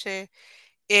situation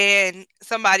and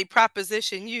somebody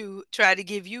proposition you, try to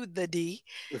give you the D,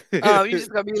 you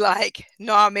just gonna be like,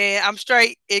 "Nah, man, I'm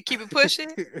straight," and keep it pushing.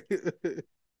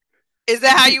 Is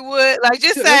that how you would like?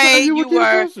 Just Yeah, that's how say you would you keep were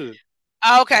pushing.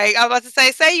 okay. I was about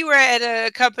to say you were at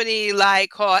a company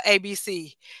like called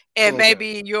ABC, and Okay,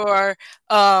 maybe your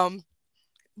um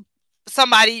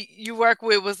somebody you work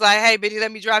with was like, "Hey, Betty,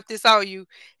 let me drop this on you,"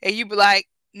 and you be like,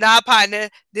 "Nah, partner,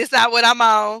 this not what I'm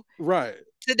on right,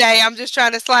 today. I'm just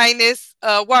trying to slang this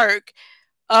work.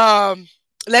 Um,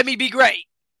 let me be great."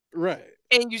 right.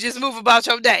 And you just move about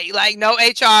your day. Like no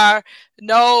HR,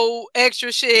 no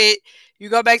extra shit. You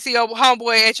go back to your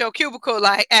homeboy at your cubicle,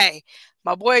 like, hey,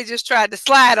 my boy just tried to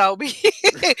slide on me.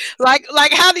 like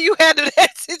how do you handle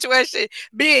that situation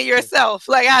being yourself?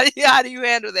 Like how do you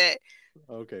handle that?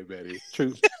 Okay, Betty.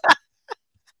 True.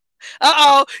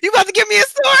 You about to give me a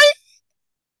story?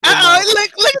 In my,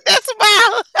 Look at that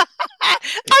smile.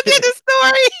 I get the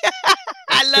story.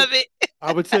 I love it.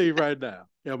 I'm gonna tell you right now.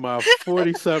 In my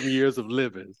 40-something years of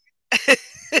living,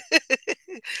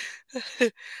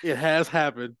 it has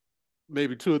happened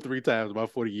maybe 2 or 3 times in my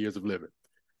 40 years of living.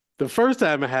 The first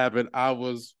time it happened,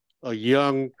 a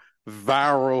young,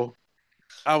 viral,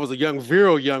 I was a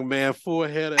virile young man, full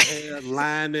head of hair,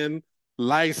 lining,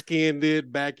 light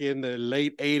skinned, back in the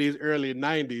late 80s, early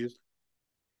 90s.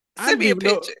 I Send didn't me a even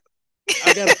know picture.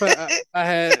 I got I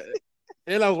had,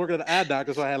 and I was working at an eye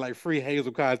doctor, so I had like free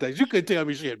hazel contacts. You couldn't tell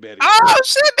me shit, Betty. Oh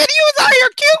shit, Benny, you was out here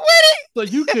cute with it. So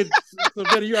you could, so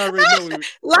Betty, you already know we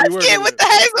Light working skin with there.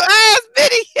 the hazel eyes,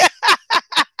 Benny.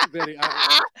 Betty,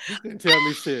 you couldn't tell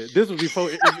me shit. This was before,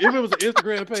 if it was an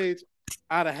Instagram page,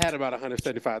 I'd have had about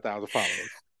 175,000 followers.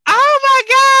 Oh my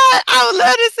god, I would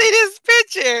love to see this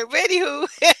picture.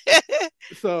 Anywho,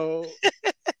 So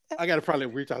I got to probably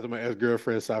reach out to my ex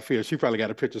girlfriend, Sophia. She probably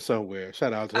got a picture somewhere.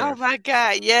 Shout out to oh her. my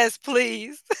god, yes,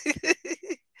 please.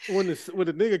 When the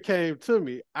nigga came to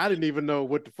me, I didn't even know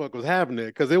what the fuck was happening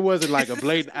because it wasn't like a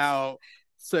blatant out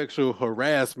sexual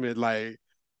harassment. Like,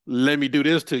 let me do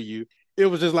this to you. It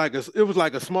was like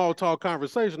a small talk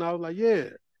conversation. I was like, yeah.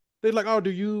 They're like, oh, do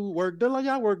you work? They're like,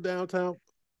 yeah, I work downtown.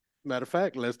 Matter of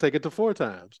fact, let's take it to 4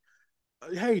 times.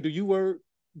 Hey, do you work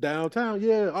downtown?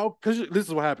 Yeah. Oh, because this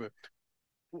is what happened.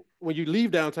 When you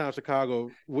leave downtown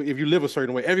Chicago, if you live a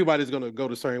certain way, everybody's gonna go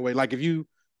the same way. Like if you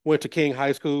went to King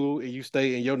High School and you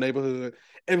stay in your neighborhood,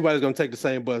 everybody's gonna take the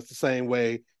same bus the same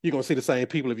way. You're gonna see the same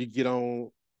people if you get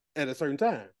on at a certain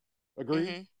time. Agree?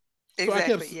 hmm So I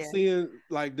kept Exactly. Yeah. seeing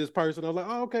like this person. I was like,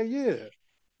 oh, okay, yeah.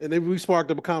 And then we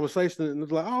sparked up a conversation, and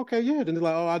it's like, oh, okay, yeah. Then they're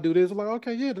like, oh, I do this. I'm like,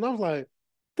 okay, yeah. Then I was like, I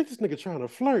think this nigga trying to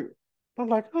flirt. I'm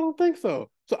like, I don't think so.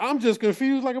 So I'm just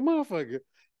confused like a motherfucker.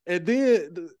 And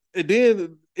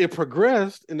then it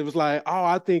progressed and it was like, oh,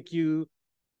 I think you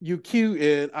cute.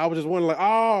 And I was just wondering, like,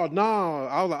 oh no.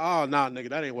 I was like, oh no, nigga,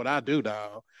 that ain't what I do,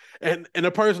 dog. And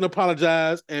the person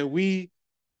apologized and we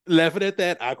left it at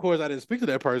that. Of course, I didn't speak to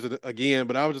that person again,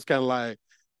 but I was just kind of like,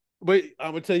 but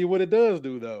I'm gonna tell you what it does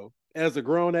do though. As a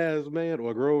grown ass man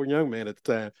or a grown young man at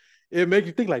the time, it makes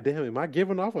you think like, damn, am I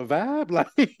giving off a vibe?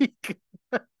 Like,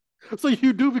 so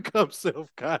you do become self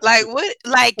Like conscious what?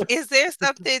 Like, is there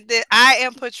something that I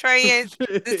am portraying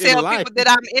to in tell life, people that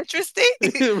I'm interested?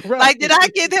 right? Like, did I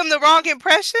give him the wrong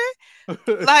impression?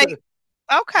 Like,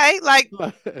 okay, like,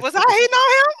 like, was I hating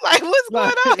on him? Like, what's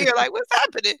going on like, here? Like, what's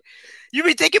happening? You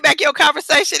be thinking back your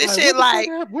conversation and like, shit. what the fuck Like,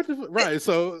 happened? did, Right?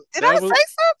 So did I say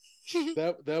something?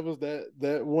 that was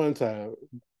that one time.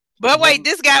 But But wait,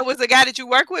 this guy was the guy that you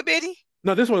work with, Benny?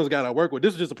 no, this one's the guy I work with.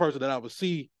 This is just a person that I would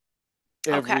see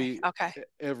Okay, every okay.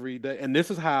 every day, and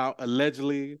this is how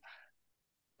allegedly.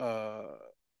 uh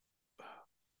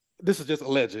this is just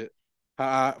alleged. How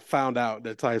I found out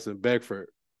that Tyson Beckford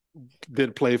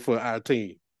didn't play for our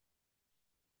team.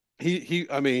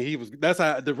 I mean, he was. That's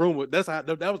how the rumor. That's how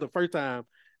that was the first time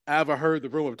I ever heard the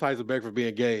rumor of Tyson Beckford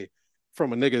being gay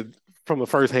from a nigga from the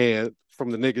first hand from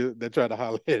the nigga that tried to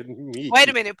holler at me. Wait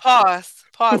a minute. Pause.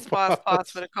 Pause. Pause. Pause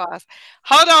for the cause.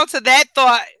 Hold on to that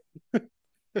thought.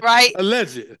 Right.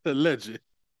 Alleged.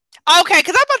 Okay,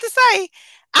 because I'm about to say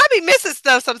I be missing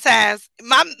stuff sometimes.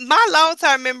 My long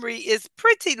term memory is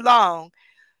pretty long.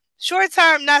 Short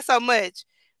term, not so much.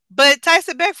 But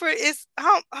Tyson Beckford is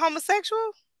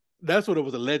homosexual. That's what it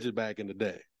was alleged back in the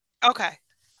day. Okay.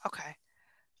 Okay.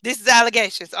 This is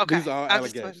allegations. Okay. These are all I'm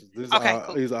just allegations. okay.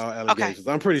 Cool. These are all Okay. allegations.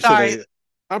 I'm pretty sure Sorry. they.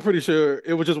 I'm pretty sure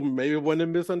it was just maybe one of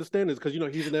them misunderstandings because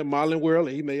he's in that modeling world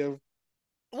and he may have.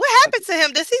 What I, happened to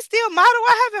him? Does he still model?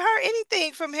 I haven't heard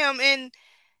anything from him and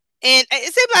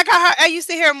it seemed like I used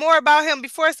to hear more about him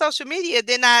before social media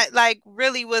than I like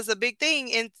really was a big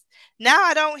thing. And now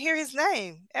I don't hear his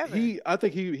name ever. I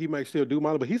think he might still do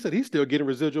model, but he said he's still getting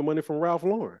residual money from Ralph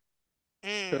Lauren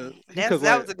because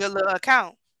That like was a good little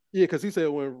account. yeah, because he said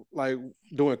when like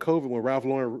during COVID when Ralph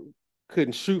Lauren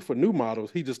couldn't shoot for new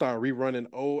models, he just started rerunning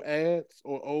old ads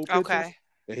or old pictures, Okay.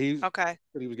 and Okay.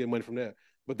 he was getting money from that.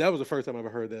 But that was the first time I ever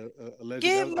heard that alleged.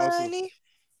 That Get was also money.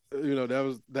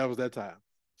 that was that time.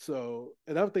 So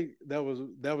and I think that was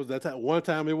that time. One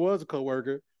time it was a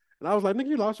coworker, and I was like, "Nigga,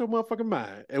 you lost your motherfucking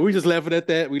mind," and we just laughed at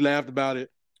that. We laughed about it.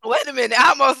 Wait a minute, I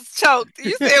almost choked.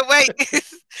 You said wait.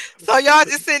 So y'all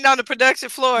just sitting on the production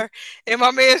floor and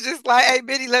my man's just like, hey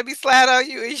Benny, let me slide on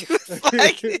you. And you was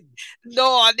like,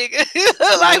 no, nigga.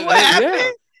 Like what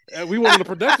Yeah, happened? and we weren't on the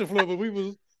production floor, but we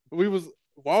was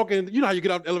walking. You know how you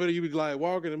get off the elevator, you be like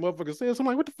walking, and motherfucker says, "I'm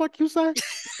like, what the fuck you say?"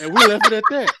 And we left it at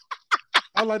that.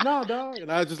 I was like, "Nah, dog,"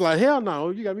 and I was just like, "Hell no,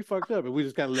 you got me fucked up," and we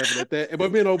just kind of left it at that.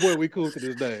 But me and old boy, we cool to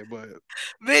this day. But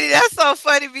Benny, that's so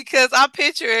funny because I'm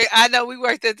picturing, I know we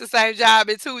worked at the same job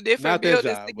in two different not that buildings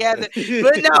job, but together,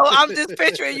 but no, I'm just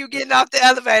picturing you getting off the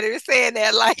elevator and saying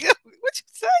that, like, what you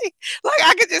say? Like,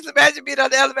 I could just imagine being on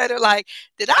the elevator, like,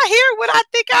 did I hear what I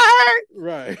think I heard?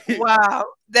 right. Wow,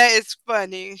 that is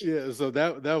funny. Yeah, so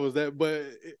that was that,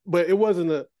 but it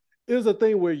wasn't a it was a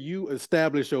thing where you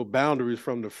establish your boundaries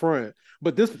from the front.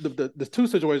 But the two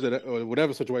situations or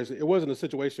whatever situation, it wasn't a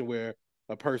situation where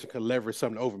a person could leverage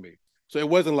something over me. So Hmm.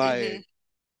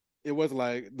 it wasn't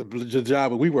like the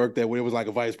job that we worked at where it was like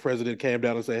a vice president came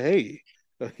down and say, "Hey,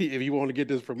 if you want to get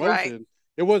this Right. promotion,"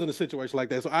 it wasn't a situation like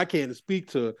that. So I can't speak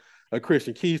to a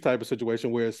Christian Keys type of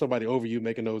situation where somebody over you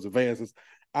making those advances.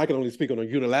 I can only speak on a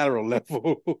unilateral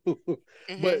level.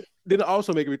 Hmm. But then it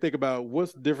also make me think about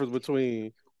what's the difference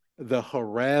between the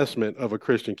harassment of a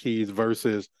Christian Keys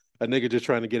versus a nigga just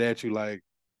trying to get at you like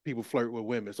people flirt with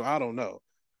women. So I don't know.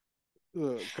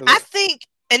 I Because think,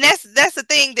 and that's the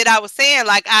thing that I was saying.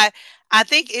 Like I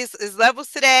think it's levels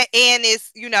to that, and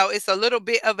it's a little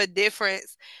bit of a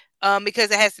difference,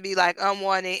 because it has to be like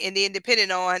unwanted, and then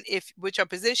depending on if what your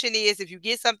position is, if you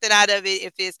get something out of it,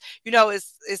 if it's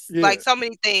yeah, like so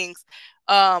many things,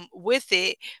 with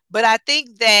it. But I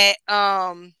think that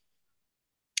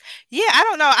yeah, I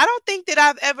don't know. I don't think that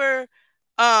I've ever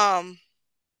um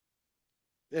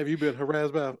have you been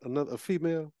harassed by a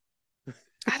female?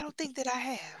 I don't think that I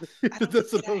have. I don't think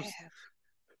That's that what I I was. have.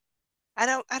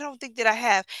 I don't think that I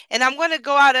have. And I'm going to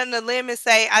go out on a limb and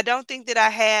say I don't think that I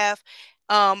have,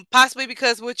 possibly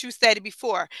because what you stated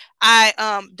before. I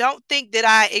don't think that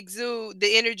I exude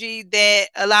the energy that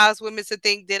allows women to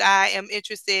think that I am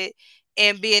interested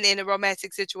in being in a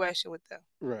romantic situation with them.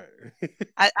 Right.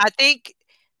 I think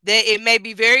that it may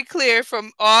be very clear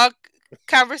from all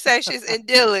conversations and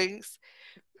dealings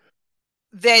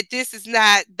that this is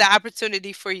not the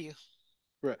opportunity for you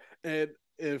Right. And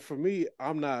for me,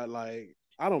 I'm not like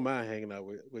I don't mind hanging out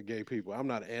with gay people. I'm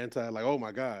not anti like, oh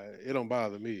my God, it don't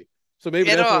bother me. So maybe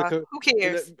at that's where all. Who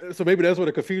cares? so maybe that's where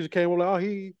the confusion came. Like, oh,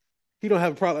 he don't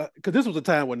have a problem because this was a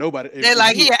time when nobody They're and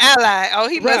like, he we an ally. Oh,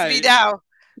 he must be right. down.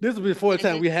 This was before the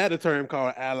time Hmm. we had a term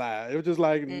called ally. It was just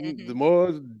like the Hmm.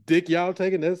 more dick y'all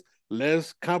taking, that's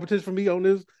less competition for me on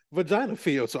this vagina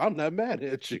field. So I'm not mad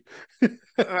at you.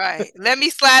 Right. Let me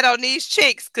slide on these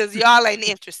chicks because y'all ain't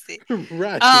interested.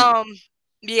 Right. Um,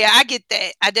 yeah, I get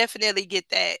that. I definitely get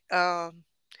that.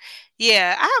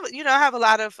 Yeah, I have a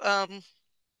lot of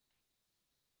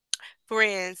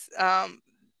friends,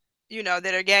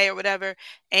 that are gay or whatever,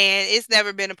 and it's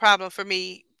never been a problem for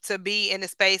me to be in a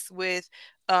space with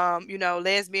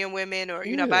lesbian women or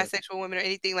Yeah, bisexual women or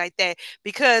anything like that,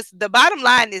 because the bottom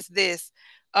line is this.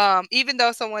 Even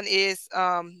though someone is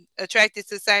attracted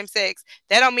to same sex,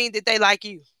 that don't mean that they like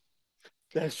you.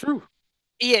 that's true.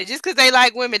 Yeah, just because they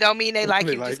like women don't mean they like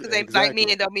They you. Just like because they like men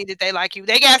exactly. don't mean that they like you.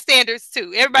 They got standards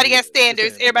too. Everybody They got standards.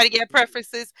 standards. Everybody got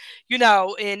preferences.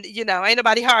 And ain't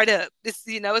nobody hard up. It's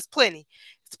plenty.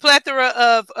 It's a plethora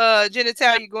of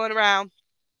genitalia going around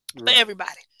for Right.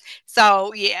 everybody.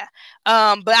 So yeah.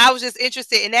 But I was just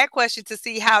interested in that question to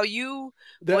see how you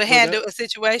would That but handle a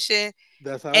situation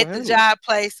that's how I at the handle it. job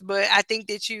place. But I think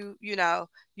that you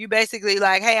basically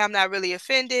like, hey, I'm not really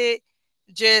offended.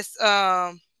 Just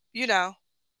you know,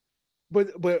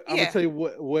 But I'm gonna yeah. tell you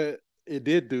what it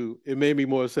did do. It made me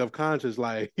more self conscious.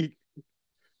 Like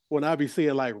when I be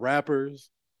seeing like rappers,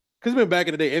 because been back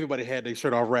in the day, everybody had their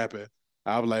shirt off rapping.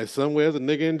 I was like, somewhere's a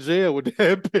nigga in jail with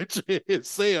that picture in his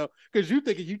cell. Because you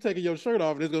thinking you taking your shirt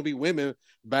off and there's gonna be women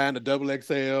buying the double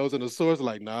XLs and the source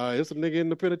like, nah, it's a nigga in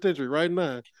the penitentiary right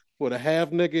now with a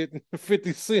half naked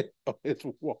 50 Cent on his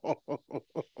wall.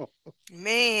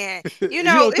 Man, You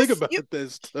don't think it's about you that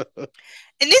stuff.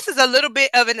 and this is a little bit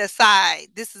of an aside.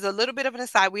 This is a little bit of an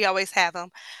aside. We always have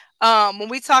them. When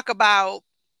we talk about,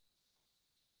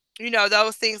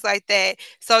 those things like that.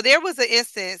 So there was an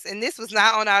instance, and this was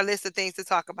not on our list of things to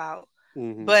talk about,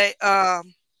 Mm-hmm.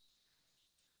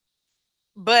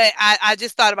 but I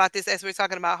just thought about this as we are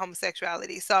talking about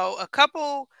homosexuality. So a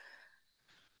couple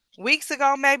weeks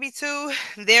ago, maybe two,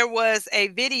 there was a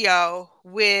video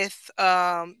with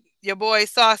your boy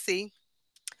Saucy,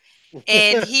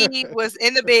 and he was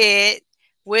in the bed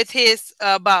with his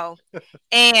beau.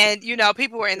 And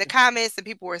people were in the comments, and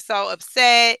people were so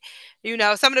upset.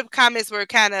 Some of the comments were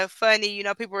kind of funny.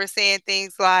 People were saying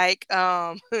things like,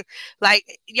 like,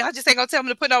 y'all just ain't gonna tell me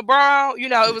to put no bra on.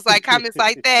 It was like comments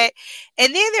like that.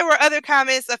 And then there were other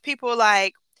comments of people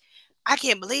like, I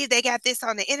can't believe they got this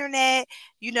on the internet.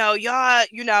 Y'all,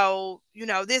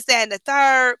 this, that, and the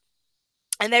third.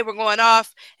 And they were going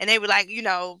off, and they were like,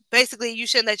 basically you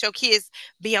shouldn't let your kids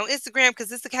be on Instagram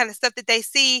because it's the kind of stuff that they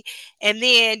see. And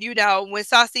then, when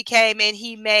Saucy came and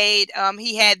he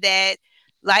had that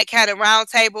like kind of round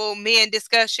table men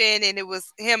discussion, and it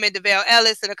was him and DeVale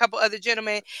Ellis and a couple other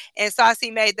gentlemen. And Saucy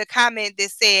made the comment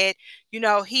that said,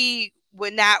 he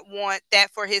would not want that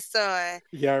for his son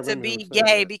Yeah, I to remember him be saying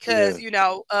gay that. because, Yeah,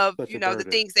 of, such a the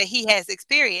burden. things that he has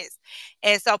experienced.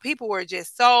 And so people were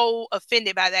just so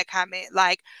offended by that comment.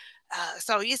 Like,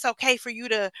 so it's okay for you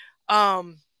to,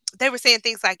 they were saying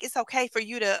things like, it's okay for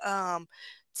you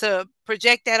to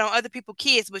project that on other people's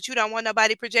kids, but you don't want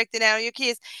nobody projecting that on your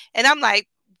kids. And I'm like,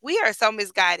 we are so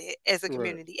misguided as a Right,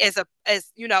 community, as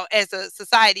a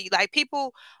society. Like,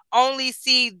 people only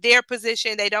see their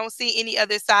position. They don't see any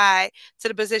other side to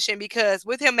the position, because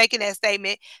with him making that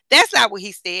statement, that's not what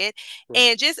he said. right,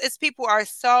 And just as people are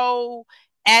so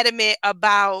adamant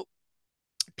about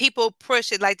people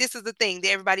push it, like, this is the thing that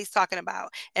everybody's talking about,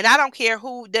 and I don't care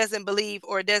who doesn't believe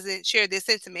or doesn't share this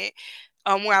sentiment,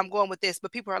 where I'm going with this,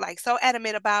 but people are like so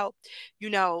adamant about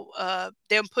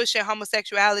them pushing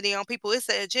homosexuality on people. It's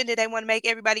an agenda. They want to make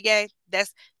everybody gay.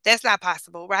 That's not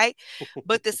possible, right?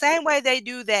 But the same way they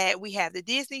do that, we have the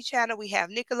Disney Channel, we have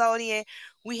Nickelodeon,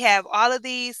 we have all of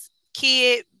these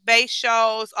kid based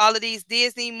shows, all of these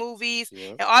Disney movies,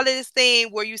 yeah, and all of this thing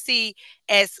where you see,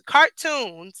 as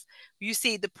cartoons, you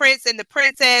see the prince and the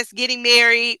princess getting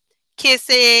married,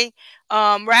 kissing,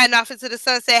 riding off into the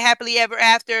sunset happily ever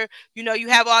after. You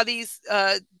have all these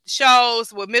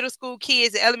shows with middle school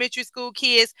kids and elementary school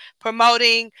kids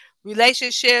promoting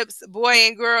relationships, boy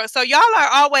and girl. So y'all are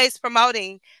always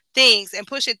promoting things and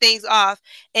pushing things off.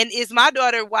 And is my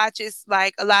daughter watches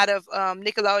like a lot of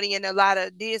Nickelodeon, a lot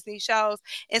of Disney shows,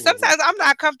 and hmm sometimes I'm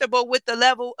not comfortable with the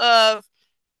level of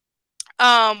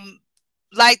um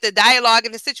like the dialogue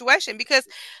and the situation, because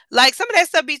like some of that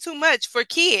stuff be too much for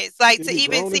kids, like It'd to be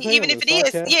even grown see, as even hell if and it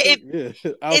is, yeah, sarcastic. Yeah,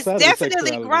 it's outside of the definitely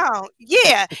sexuality. grown.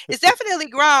 Yeah, it's definitely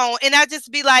grown. And I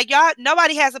just be like, y'all,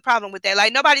 nobody has a problem with that.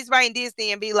 Like nobody's writing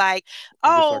Disney and be like,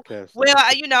 And be oh, sarcastic. well,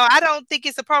 I don't think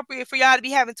it's appropriate for y'all to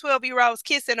be having 12-year-olds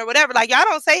kissing or whatever. Like y'all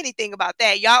don't say anything about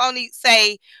that. Y'all only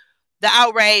say the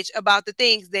outrage about the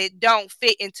things that don't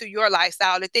fit into your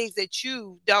lifestyle, the things that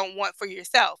you don't want for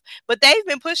yourself. But they've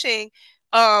been pushing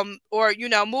or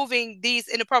moving these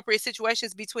inappropriate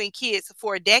situations between kids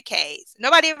for decades.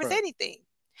 Nobody ever said Right. anything.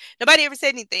 Nobody ever said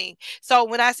anything. So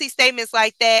when I see statements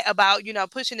like that about,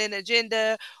 pushing an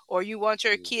agenda, or you want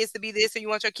your Mm. kids to be this or you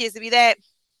want your kids to be that,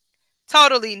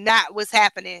 totally not what's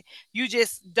happening. You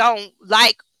just don't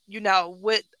like,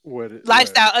 what What it right.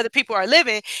 lifestyle other people are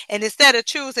living. And instead of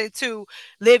choosing to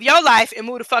live your life and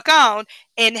move the fuck on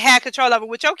and have control over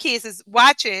what your kids is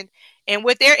watching and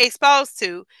what they're exposed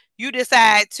to, you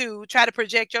decide to try to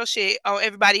project your shit on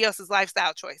everybody else's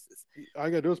lifestyle choices. All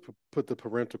you gotta do is put the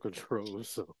parental controls.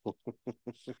 So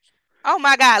Oh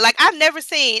my God. Like I've never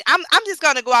seen, I'm just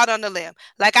gonna go out on the limb.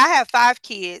 Like I have 5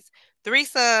 kids, 3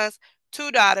 sons,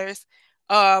 2 daughters.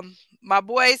 My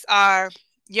boys are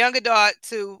young adult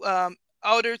to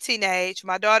older teenage.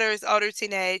 My daughter is older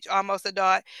teenage, almost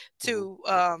adult mhm. to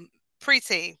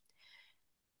preteen.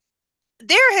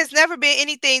 There has never been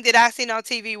anything that I've seen on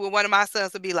TV where one of my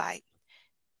sons would be like,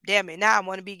 damn it, now I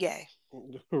want to be gay.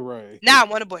 Right. Now I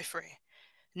want a boyfriend.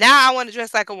 Now I want to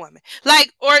dress like a woman.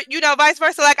 Like, or, vice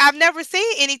versa. Like, I've never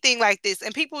seen anything like this.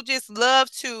 And people just love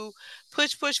to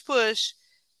push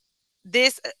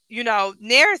this,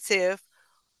 narrative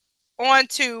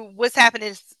onto what's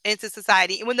happening into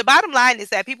society. And when the bottom line is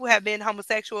that people have been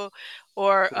homosexual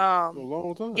or For a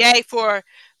long time. gay for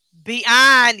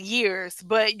beyond years,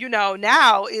 but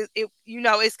now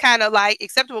it's kind of like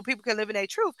acceptable. People can live in their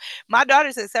truth. My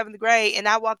daughter's in 7th grade, and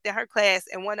I walked in her class,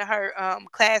 and one of her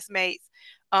classmates,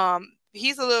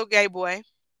 he's a little gay boy,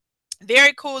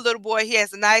 very cool little boy. He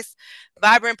has a nice,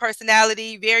 vibrant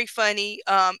personality, very funny,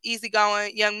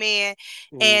 easygoing young man.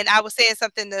 Hmm. And I was saying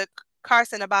something to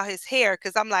Carson about his hair,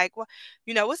 because I'm like, well,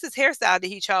 what's his hairstyle that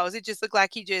he chose? It just looked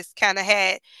like he just kind of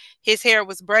had his hair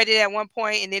was braided at one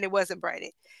point and then it wasn't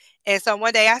braided. And so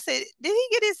one day I said, "Did he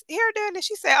get his hair done?" And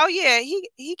she said, "Oh yeah,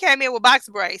 he came in with box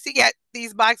braids. He got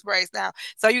these box braids now."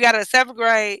 So you got a 7th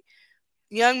grade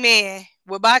young man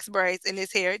with box braids in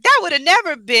his hair. That would have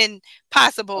never been A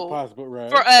possible possible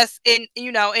for right. us in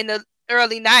the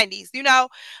early 90s,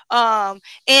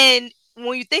 and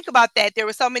when you think about that, there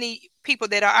were so many people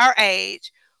that are our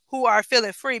age who are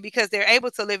feeling free because they're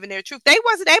able to live in their truth. They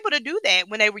wasn't able to do that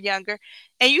when they were younger,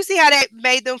 and you see how that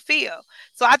made them feel.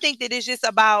 So I think that it's just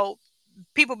about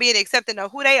people being accepting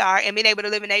of who they are and being able to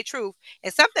live in their truth,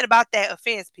 and something about that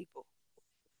offends people.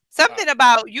 Uh, Something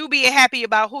about you being happy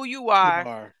about who you you are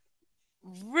are.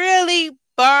 really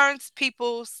burns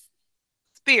people's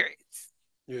spirits.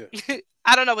 Yeah.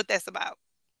 I don't know what that's about.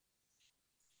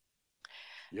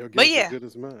 Your But guess is yeah, good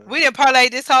as mine. we didn't parlay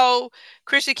this whole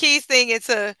Christian Keys thing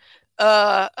into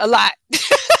a lot.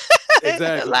 A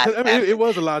Exactly. lot Because has I mean, it happened.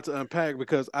 was a lot to unpack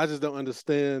because I just don't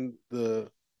understand the.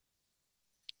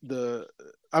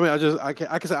 I mean, I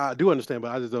can say I do understand,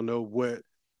 but I just don't know what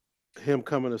him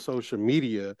coming to social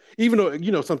media. Even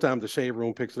though sometimes the shade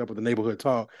room picks it up with the neighborhood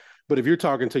talk, but if you're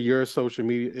talking to your social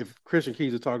media, if Christian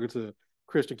Keys is talking to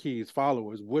Christian Keys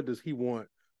followers, what does he want?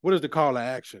 What is the call to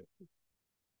action?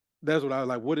 That's what I was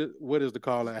like. What is the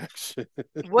call to action?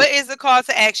 What is the call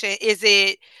to action? Is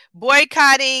it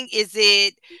boycotting? Is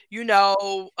it, you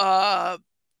know, uh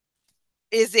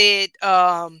is it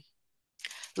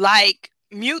like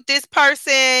mute this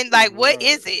person? Like what Right.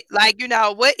 is it? Like,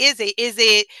 what is it? Is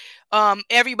it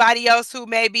everybody else who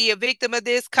may be a victim of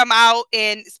this come out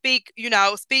and speak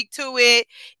to it?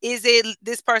 Is it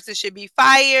this person should be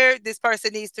fired? This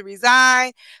person needs to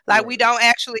resign? Like we Right. don't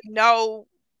actually know.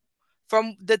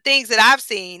 From the things that I've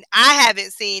seen, I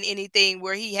haven't seen anything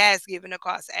where he has given a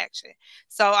cause to action.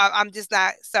 So I'm just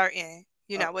not certain,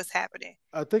 I, what's happening.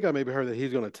 I think I maybe heard that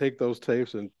he's going to take those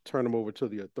tapes and turn them over to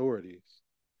the authorities.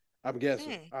 I'm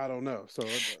guessing. Hmm. I don't know. So,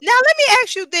 Now let me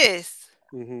ask you this.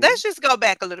 mm-hmm. Let's just go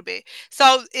back a little bit.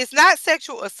 So it's not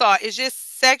sexual assault, it's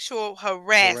just sexual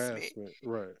harassment. Harassment.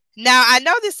 Right. Now I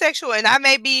know this sexual, and I'm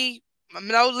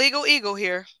no legal eagle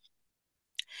here.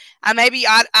 I may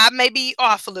be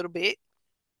off a little bit,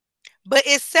 but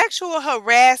it's sexual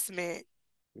harassment,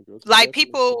 You go to the like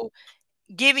definition. people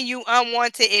giving you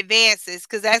unwanted advances,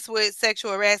 because that's what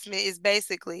sexual harassment is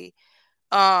basically.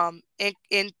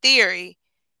 In theory,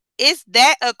 is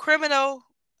that a criminal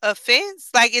offense?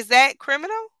 Like, is that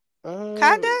criminal Uh,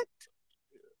 conduct?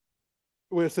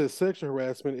 Where it says sexual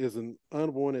harassment is an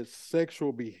unwanted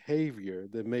sexual behavior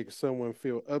that makes someone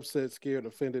feel upset, scared,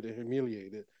 offended, and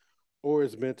humiliated, or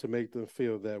is meant to make them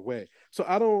feel that way. So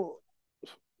I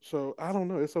don't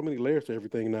know. There's so many layers to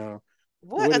everything now.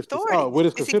 What What authorities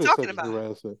is is he considered talking sexual about?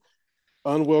 harassment?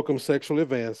 Unwelcome sexual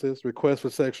advances, requests for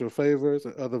sexual favors,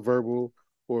 and other verbal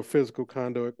or physical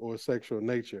conduct or sexual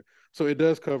nature. So it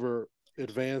does cover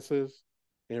advances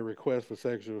and requests for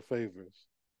sexual favors.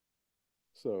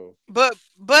 So But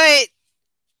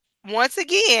once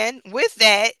again, with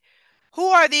that, who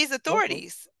are these uh-oh,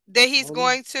 authorities that I he's don't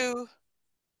know. going to,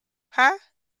 huh?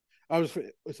 I was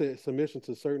say submission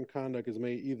to certain conduct is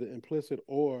made either implicit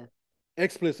or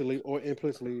explicitly or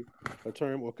implicitly a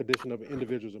term or condition of an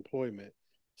individual's employment.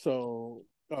 So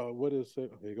what is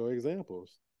it? Here you go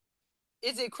examples.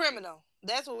 Is it criminal?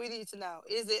 That's what we need to know.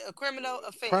 Is it a criminal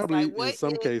offense? Probably Like in what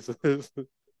some is cases.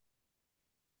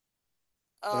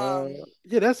 uh, um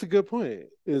yeah, that's a good point.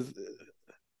 Is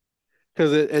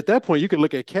because at that point you could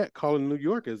look at cat calling New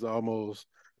York as almost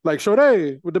like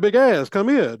Sade with the big ass, come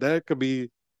here. That could be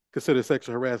considered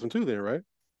sexual harassment too, then, right?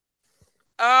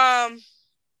 um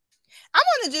I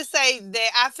want to just say that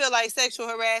I feel like sexual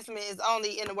harassment is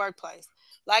only in the workplace.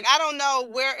 Like I don't know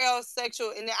where else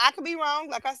sexual, and I could be wrong.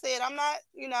 Like I said, I'm not,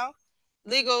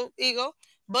 legal eagle.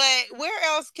 But where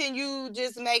else can you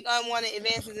just make unwanted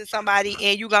advances in somebody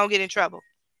and you gonna get in trouble?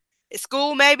 At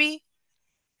school, maybe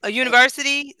a Uh,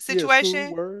 university yeah,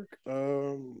 situation, schoolwork. I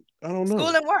don't school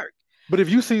know. and work. But if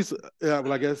you see,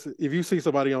 well, I guess if you see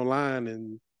somebody online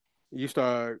and you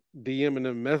start DMing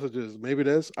them messages, maybe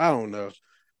that's I don't know.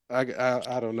 I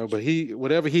don't know. But he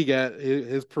whatever he got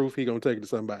his proof, he gonna take it to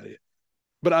somebody.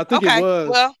 But I think it Okay, was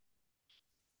well,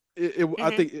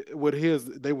 I hmm think what his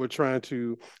they were trying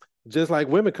to just like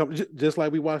women come just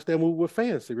like we watched that movie with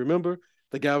Fancy. Remember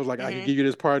the guy was like, I could hmm give you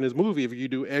this part in this movie if you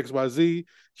do XYZ.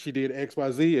 She did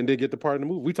XYZ and did get the part in the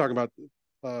movie. We talking about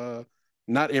uh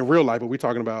not in real life, but we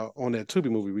talking about on that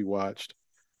Tubi movie we watched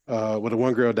where the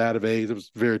one girl died of AIDS. It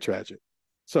was very tragic.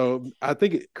 So I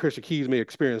think Christian Keys may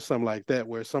experience something like that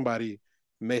where somebody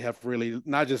may have really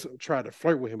not just tried to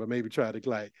flirt with him, but maybe try to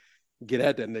like get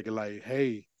at that nigga like,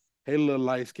 hey, little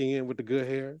light skin with the good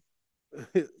hair.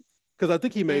 Because I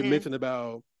think he made hmm mention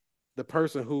about the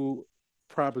person who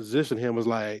propositioned him was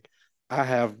like, I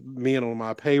have men on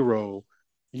my payroll.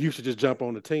 You should just jump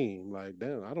on the team. Like,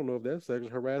 damn, I don't know if that's sexual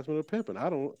harassment or pimping. I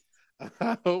don't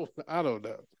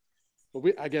know.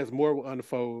 But I guess more will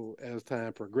unfold as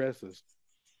time progresses.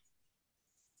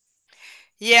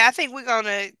 Yeah, I think we're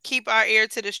gonna keep our ear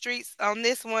to the streets on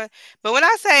this one. But when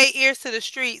I say ears to the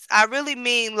streets, I really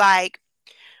mean like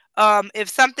if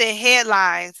something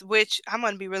headlines, which I'm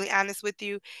gonna be really honest with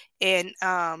you, and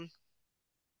um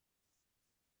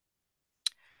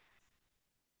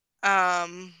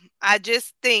I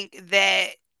just think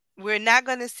that we're not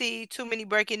gonna see too many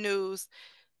breaking news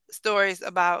stories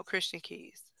about Christian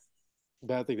Keys.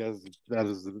 But I think that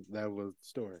was the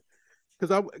story.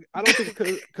 Because I don't think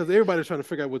because everybody's trying to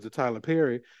figure out was it Tyler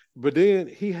Perry, but then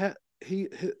he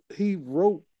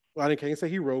wrote. Well, I can't say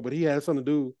he wrote, but he had something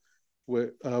to do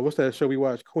with what's that show we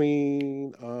watched?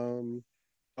 Queen,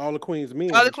 all the Queen's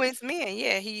All the Men, Queen's Men,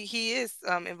 yeah, he is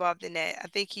involved in that. I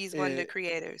think he's one of the and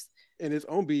creators. and it's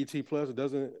on BET Plus.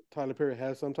 Doesn't Tyler Perry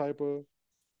have some type of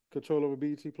control over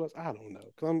BET Plus? I don't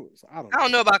know. I don't I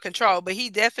don't know. know about control, but he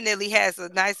definitely has a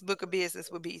nice book of business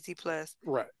with BET Plus.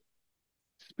 Right.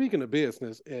 Speaking of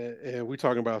business, and we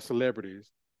talking about celebrities,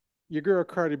 your girl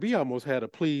Cardi B almost had a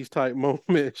please type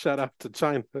moment. Shout out to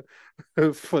China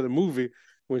for the movie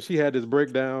when she had this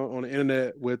breakdown on the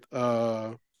internet with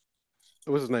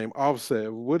what's his name,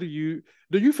 Offset. What do you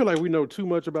feel like we know too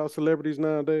much about celebrities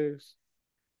nowadays?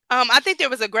 I think there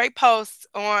was a great post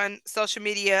on social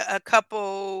media a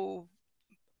couple,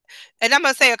 and I'm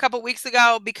gonna say a couple weeks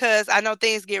ago because I know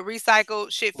things get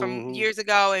recycled, shit from Mm-hmm. years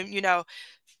ago, and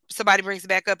somebody brings it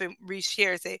back up and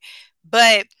reshares it.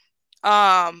 But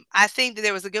I think that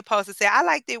there was a good post to say I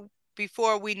liked it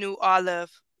before we knew all of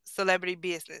celebrity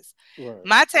business. Right.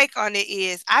 My take on it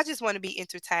is I just want to be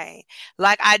entertained.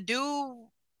 Like I do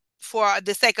for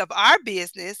the sake of our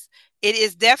business, it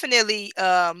is definitely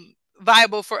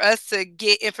viable for us to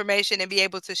get information and be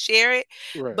able to share it.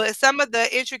 Right. But some of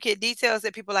the intricate details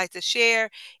that people like to share,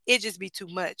 it just be too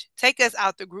much. Take us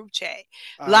out the group chat.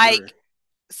 I agree. Like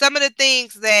some of the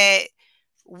things that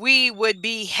we would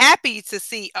be happy to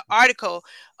see an article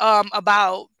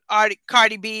about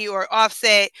Cardi B or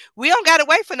Offset. We don't gotta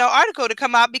wait for no article to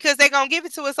come out because they're gonna give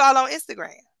it to us all on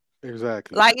Instagram.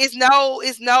 Exactly. Like it's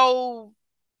no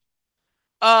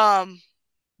um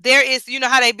there is, you know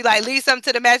how they be like, leave something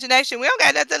to the imagination. We don't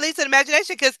got nothing to leave to the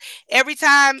imagination because every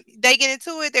time they get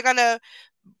into it, they're gonna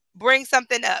bring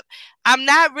something up. I'm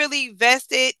not really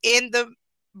vested in the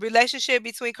relationship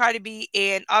between Cardi B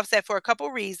and Offset for a couple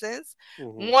reasons.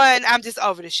 Hmm. One, I'm just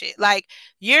over the shit. Like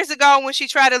years ago when she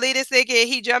tried to lead this nigga,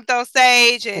 he jumped on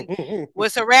stage and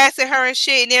was harassing her and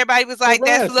shit, and everybody was like,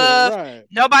 "That's Harassing, love." right?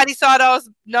 Nobody saw those.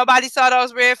 Nobody saw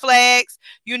those red flags.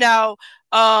 You know,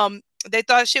 they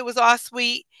thought shit was all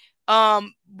sweet.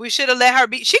 We should have let her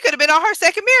be. She could have been on her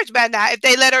second marriage by now if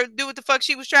they let her do what the fuck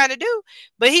she was trying to do.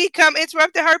 But he come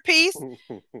interrupted her peace.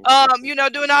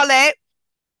 Doing all that.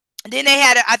 Then they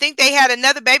had, I think they had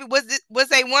another baby. Was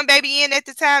they one baby in at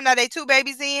the time? Now they two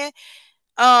babies in.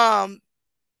 Um,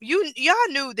 y'all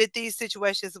knew that these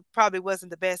situations probably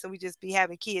wasn't the best, and we just be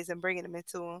having kids and bringing them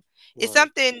into them. It's Right.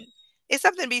 something. It's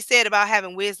something to be said about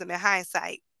having wisdom and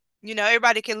hindsight.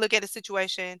 Everybody can look at a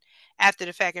situation after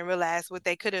the fact and realize what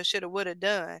they could have, should have, would have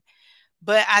done.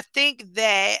 But I think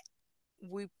that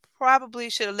we probably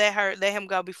should have let him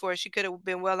go before she could have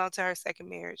been well onto her second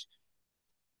marriage.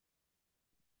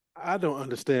 I don't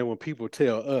understand when people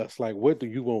tell us like, "What do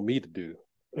you want me to do?"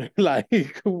 like,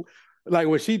 like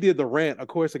when she did the rant. Of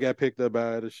course, it got picked up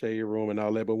by the shade room and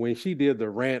all that. But when she did the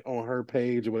rant on her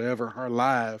page or whatever, her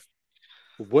live,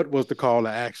 what was the call to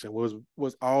action? Was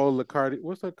all the Cardi?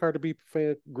 What's the Cardi B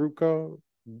fan group called?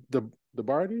 The the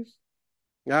Barbies?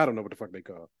 I don't know what the fuck they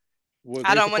call. Was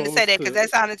I they don't want to say supposed that because to that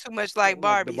sounded too much like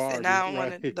like the Barbies, and I Barbies, don't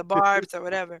want right? to the Barbs or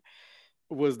whatever.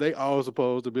 Was they all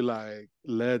supposed to be like,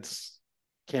 let's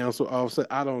cancel Offset?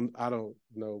 I don't know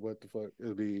what the fuck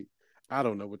it'll be. I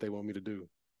don't know what they want me to do.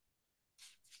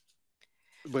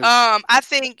 But I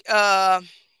think, I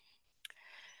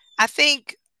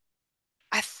think,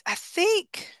 I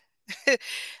think,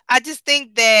 I just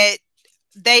think that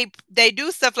they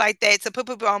do stuff like that to put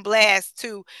people on blast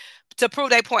to prove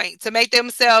their point, to make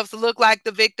themselves look like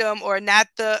the victim or not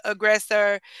the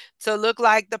aggressor, to look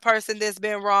like the person that's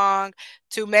been wrong,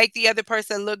 to make the other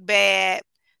person look bad,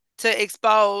 to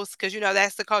expose, because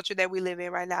that's the culture that we live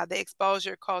in right now, the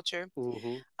exposure culture.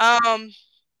 mhm. Um,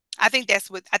 I think that's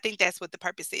what the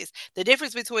purpose is. The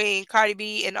difference between Cardi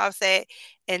B and Offset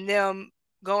and them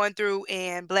going through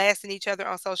and blasting each other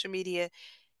on social media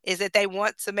is that they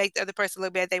want to make the other person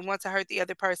look bad. They want to hurt the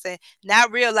other person,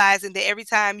 not realizing that every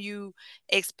time you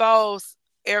expose,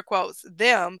 air quotes,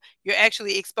 them, you're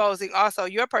actually exposing also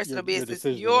your your personal your business,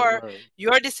 decision, right?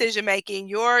 your decision making,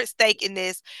 your stake in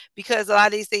this, because a lot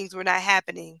of these things were not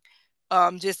happening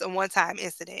just a one time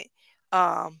incident.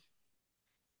 Um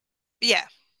yeah.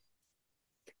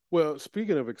 Well,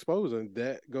 speaking of exposing,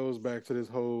 that goes back to this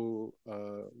whole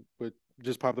what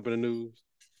just popped up in the news,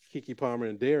 Kiki Palmer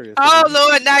and Darius. So Oh when you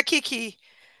Lord, not Kiki.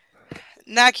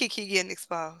 Not Kiki getting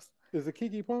exposed. is it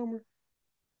Kiki Palmer?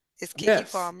 It's Kiki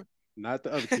Yes, Palmer. not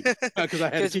the other Kiki, because I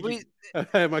had the Because Kiki, we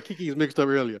I had my Kikis mixed up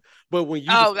earlier. But when you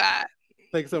oh decide God.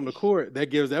 to take something to court, that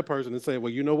gives that person to say,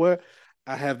 well, you know what?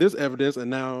 I have this evidence, and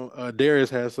now Darius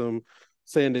has some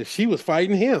saying that she was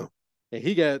fighting him, and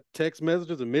he got text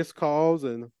messages and missed calls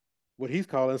and what he's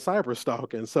calling cyber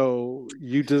stalking. So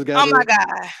you just Oh my gotta.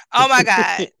 God. Oh my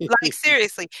God. Like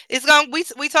seriously. It's going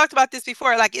to we talked about this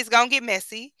before. Like it's going to get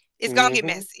messy. It's going to get Hmm.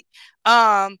 messy.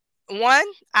 Um one,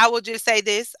 I will just say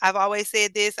this. I've always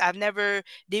said this. I've never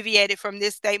deviated from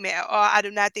this statement at all. I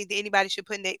do not think that anybody should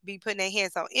be putting their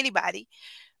hands on anybody.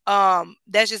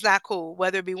 That's just not cool.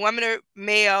 Whether it be woman or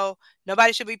male,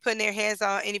 nobody should be putting their hands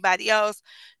on anybody else.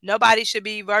 Nobody should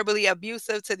be verbally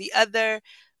abusive to the other.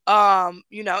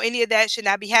 Any of that should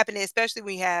not be happening, especially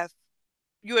when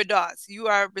you're adults. You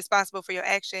are responsible for your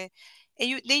action. And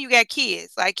you got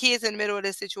kids, like kids in the middle of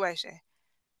this situation.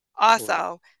 Right.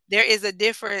 Also, there is a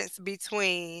difference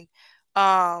between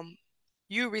um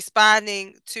you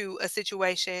responding to a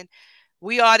situation.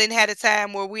 We all didn't had a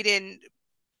time where we didn't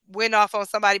went off on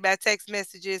somebody by text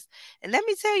messages. And let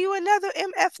me tell you another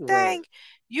MF Right. thing.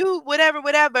 You whatever,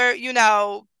 whatever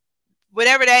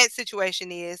that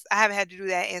situation is. I haven't had to do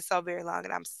that in so very long,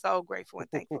 and I'm so grateful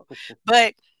and thankful.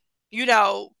 But you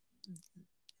know,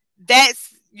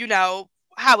 that's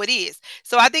how it is.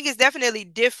 So I think it's definitely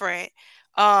different.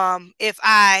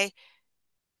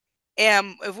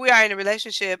 If we are in a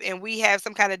relationship and we have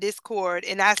some kind of discord,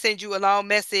 and I send you a long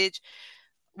message,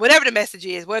 whatever the message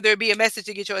is, whether it be a message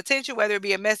to get your attention, whether it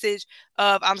be a message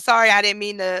of I'm sorry I didn't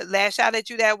mean to lash out at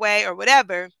you that way or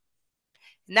whatever.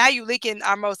 Now you leaking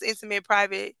our most intimate,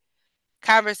 private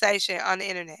conversation on the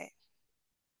internet.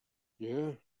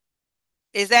 Yeah.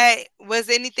 Was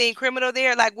anything criminal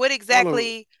there? Like what I don't.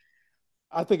 exactly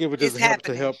I think it would just is help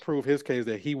to happening? help prove his case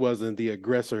that he wasn't the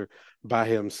aggressor by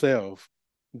himself.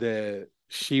 That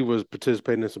she was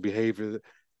participating in some behavior,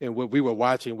 and what we were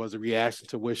watching was a reaction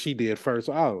to what she did first.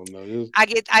 So I don't know. I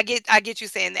get you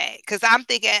saying that because I'm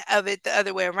thinking of it the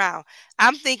other way around.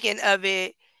 I'm thinking of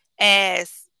it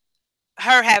as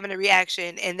her having a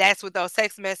reaction, and that's what those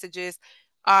text messages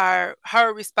are.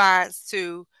 Her response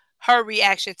to her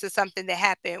reaction to something that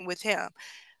happened with him.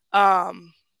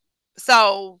 Um,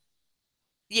 so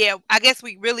yeah, I guess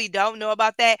we really don't know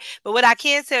about that. But what I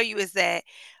can tell you is that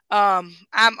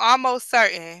I'm almost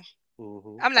certain.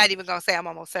 Mm-hmm. I'm not even gonna say I'm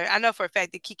almost certain. I know for a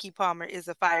fact that Kiki Palmer is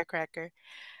a firecracker.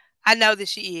 I know that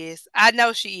she is. I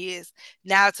know she is.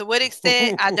 Now, to what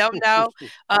extent, I don't know.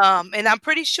 And I'm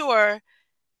pretty sure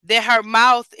that her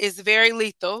mouth is very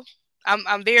lethal.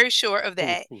 I'm very sure of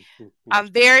that. I'm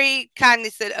very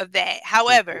cognizant of that.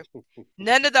 However,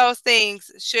 none of those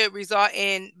things should result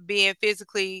in being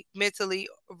physically, mentally,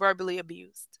 verbally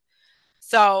abused.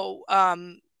 So,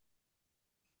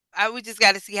 I we just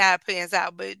got to see how it pans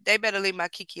out. But they better leave my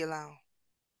Kiki alone.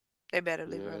 They better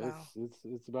leave her Yeah, alone.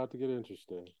 it's about to get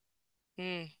interesting.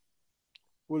 Mm.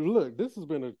 Well, look, this has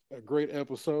been a great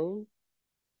episode.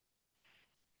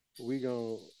 We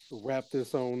gonna wrap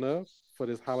this on up for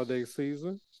this holiday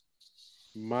season.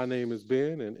 My name is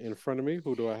Ben, and in front of me,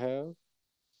 who do I have?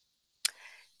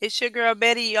 It's your girl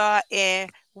Betty, y'all, and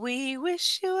we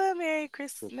wish you a Merry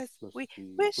Christmas. Christmas. We We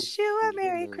wish wish you a you a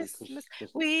Merry Merry Christmas.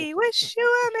 Christmas. We wish you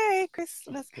a Merry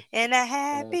Christmas and a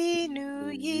Happy Happy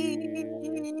New New Year.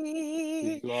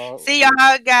 See Year. you all. See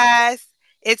y'all, guys,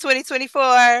 in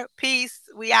 2024. Peace.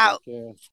 We out. Take care.